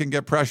 guys can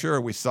get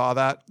pressure, we saw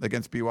that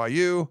against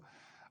BYU.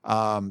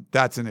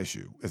 That's an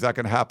issue. Is that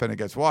going to happen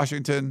against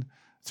Washington?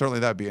 Certainly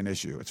that'd be an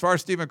issue. As far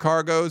as Stephen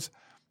Carr goes,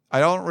 I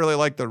don't really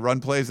like the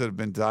run plays that have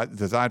been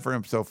designed for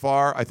him so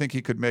far. I think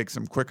he could make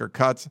some quicker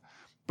cuts,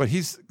 but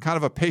he's kind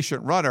of a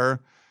patient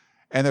runner,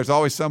 and there's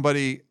always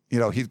somebody,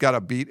 he's got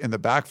a beat in the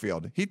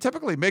backfield. He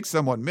typically makes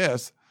someone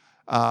miss,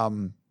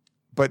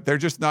 But they're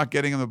just not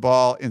getting him the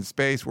ball in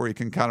space where he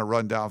can kind of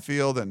run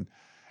downfield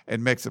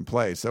and make some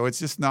plays. So it's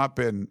just not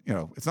been,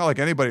 it's not like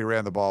anybody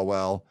ran the ball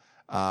well,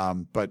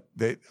 but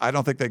I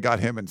don't think they got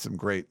him in some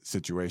great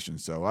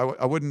situations. So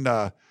I wouldn't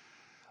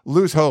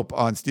lose hope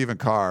on Stephen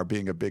Carr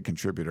being a big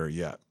contributor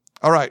yet.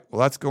 All right, well,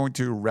 that's going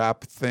to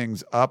wrap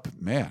things up.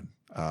 Man,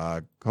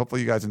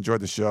 hopefully you guys enjoyed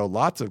the show.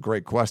 Lots of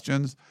great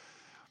questions.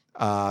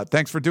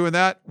 Thanks for doing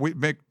that.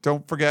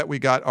 Don't forget, we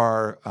got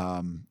our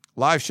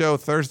live show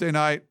Thursday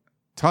night,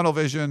 Tunnel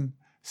Vision,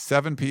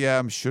 7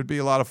 p.m. Should be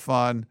a lot of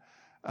fun.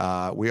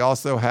 We'll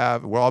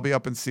all be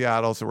up in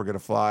Seattle, so we're going to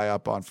fly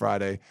up on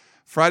Friday.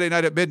 Friday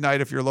night at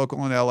midnight, if you're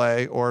local in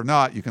LA, or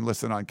not, you can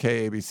listen on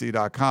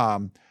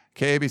KABC.com.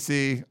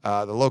 KABC,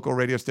 the local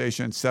radio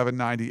station,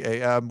 790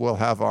 AM. We'll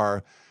have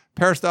our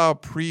Peristyle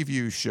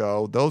preview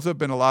show. Those have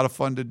been a lot of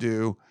fun to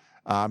do.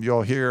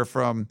 You'll hear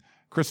from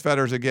Chris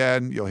Fetters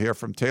again. You'll hear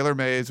from Taylor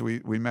Mays.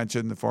 We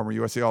mentioned the former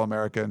USC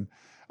All-American.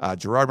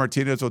 Gerard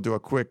Martinez will do a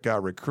quick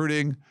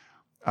recruiting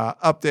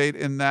update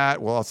in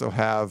that. We'll also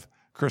have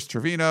Chris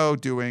Trevino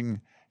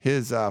doing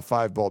his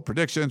 5 bold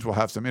predictions. We'll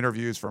have some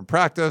interviews from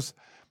practice.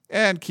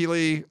 And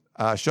Keely,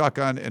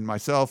 Shotgun, and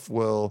myself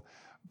will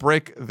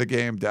break the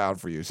game down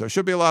for you. So it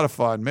should be a lot of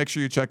fun. Make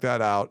sure you check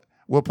that out.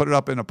 We'll put it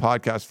up in a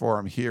podcast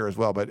forum here as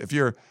well. But if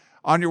you're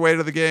on your way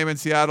to the game in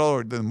Seattle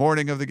or the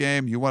morning of the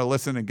game, you want to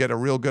listen and get a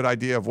real good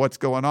idea of what's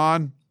going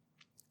on,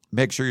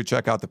 make sure you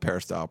check out the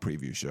Peristyle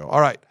preview show. All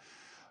right.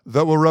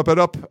 That will wrap it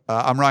up.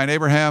 I'm Ryan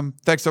Abraham.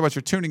 Thanks so much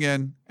for tuning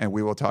in, and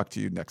we will talk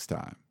to you next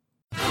time.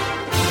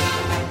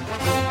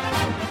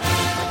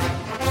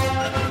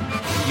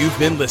 You've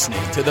been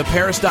listening to the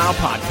Peristyle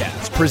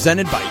Podcast,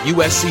 presented by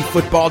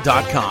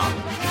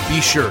USCFootball.com.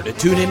 Be sure to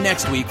tune in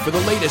next week for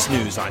the latest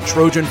news on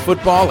Trojan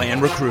football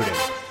and recruiting.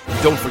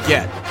 And don't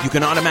forget, you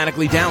can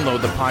automatically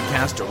download the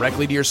podcast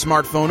directly to your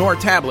smartphone or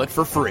tablet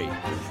for free.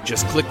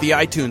 Just click the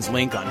iTunes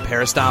link on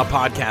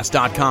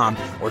peristylepodcast.com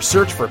or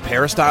search for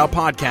Peristyle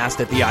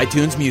Podcast at the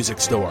iTunes Music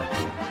Store.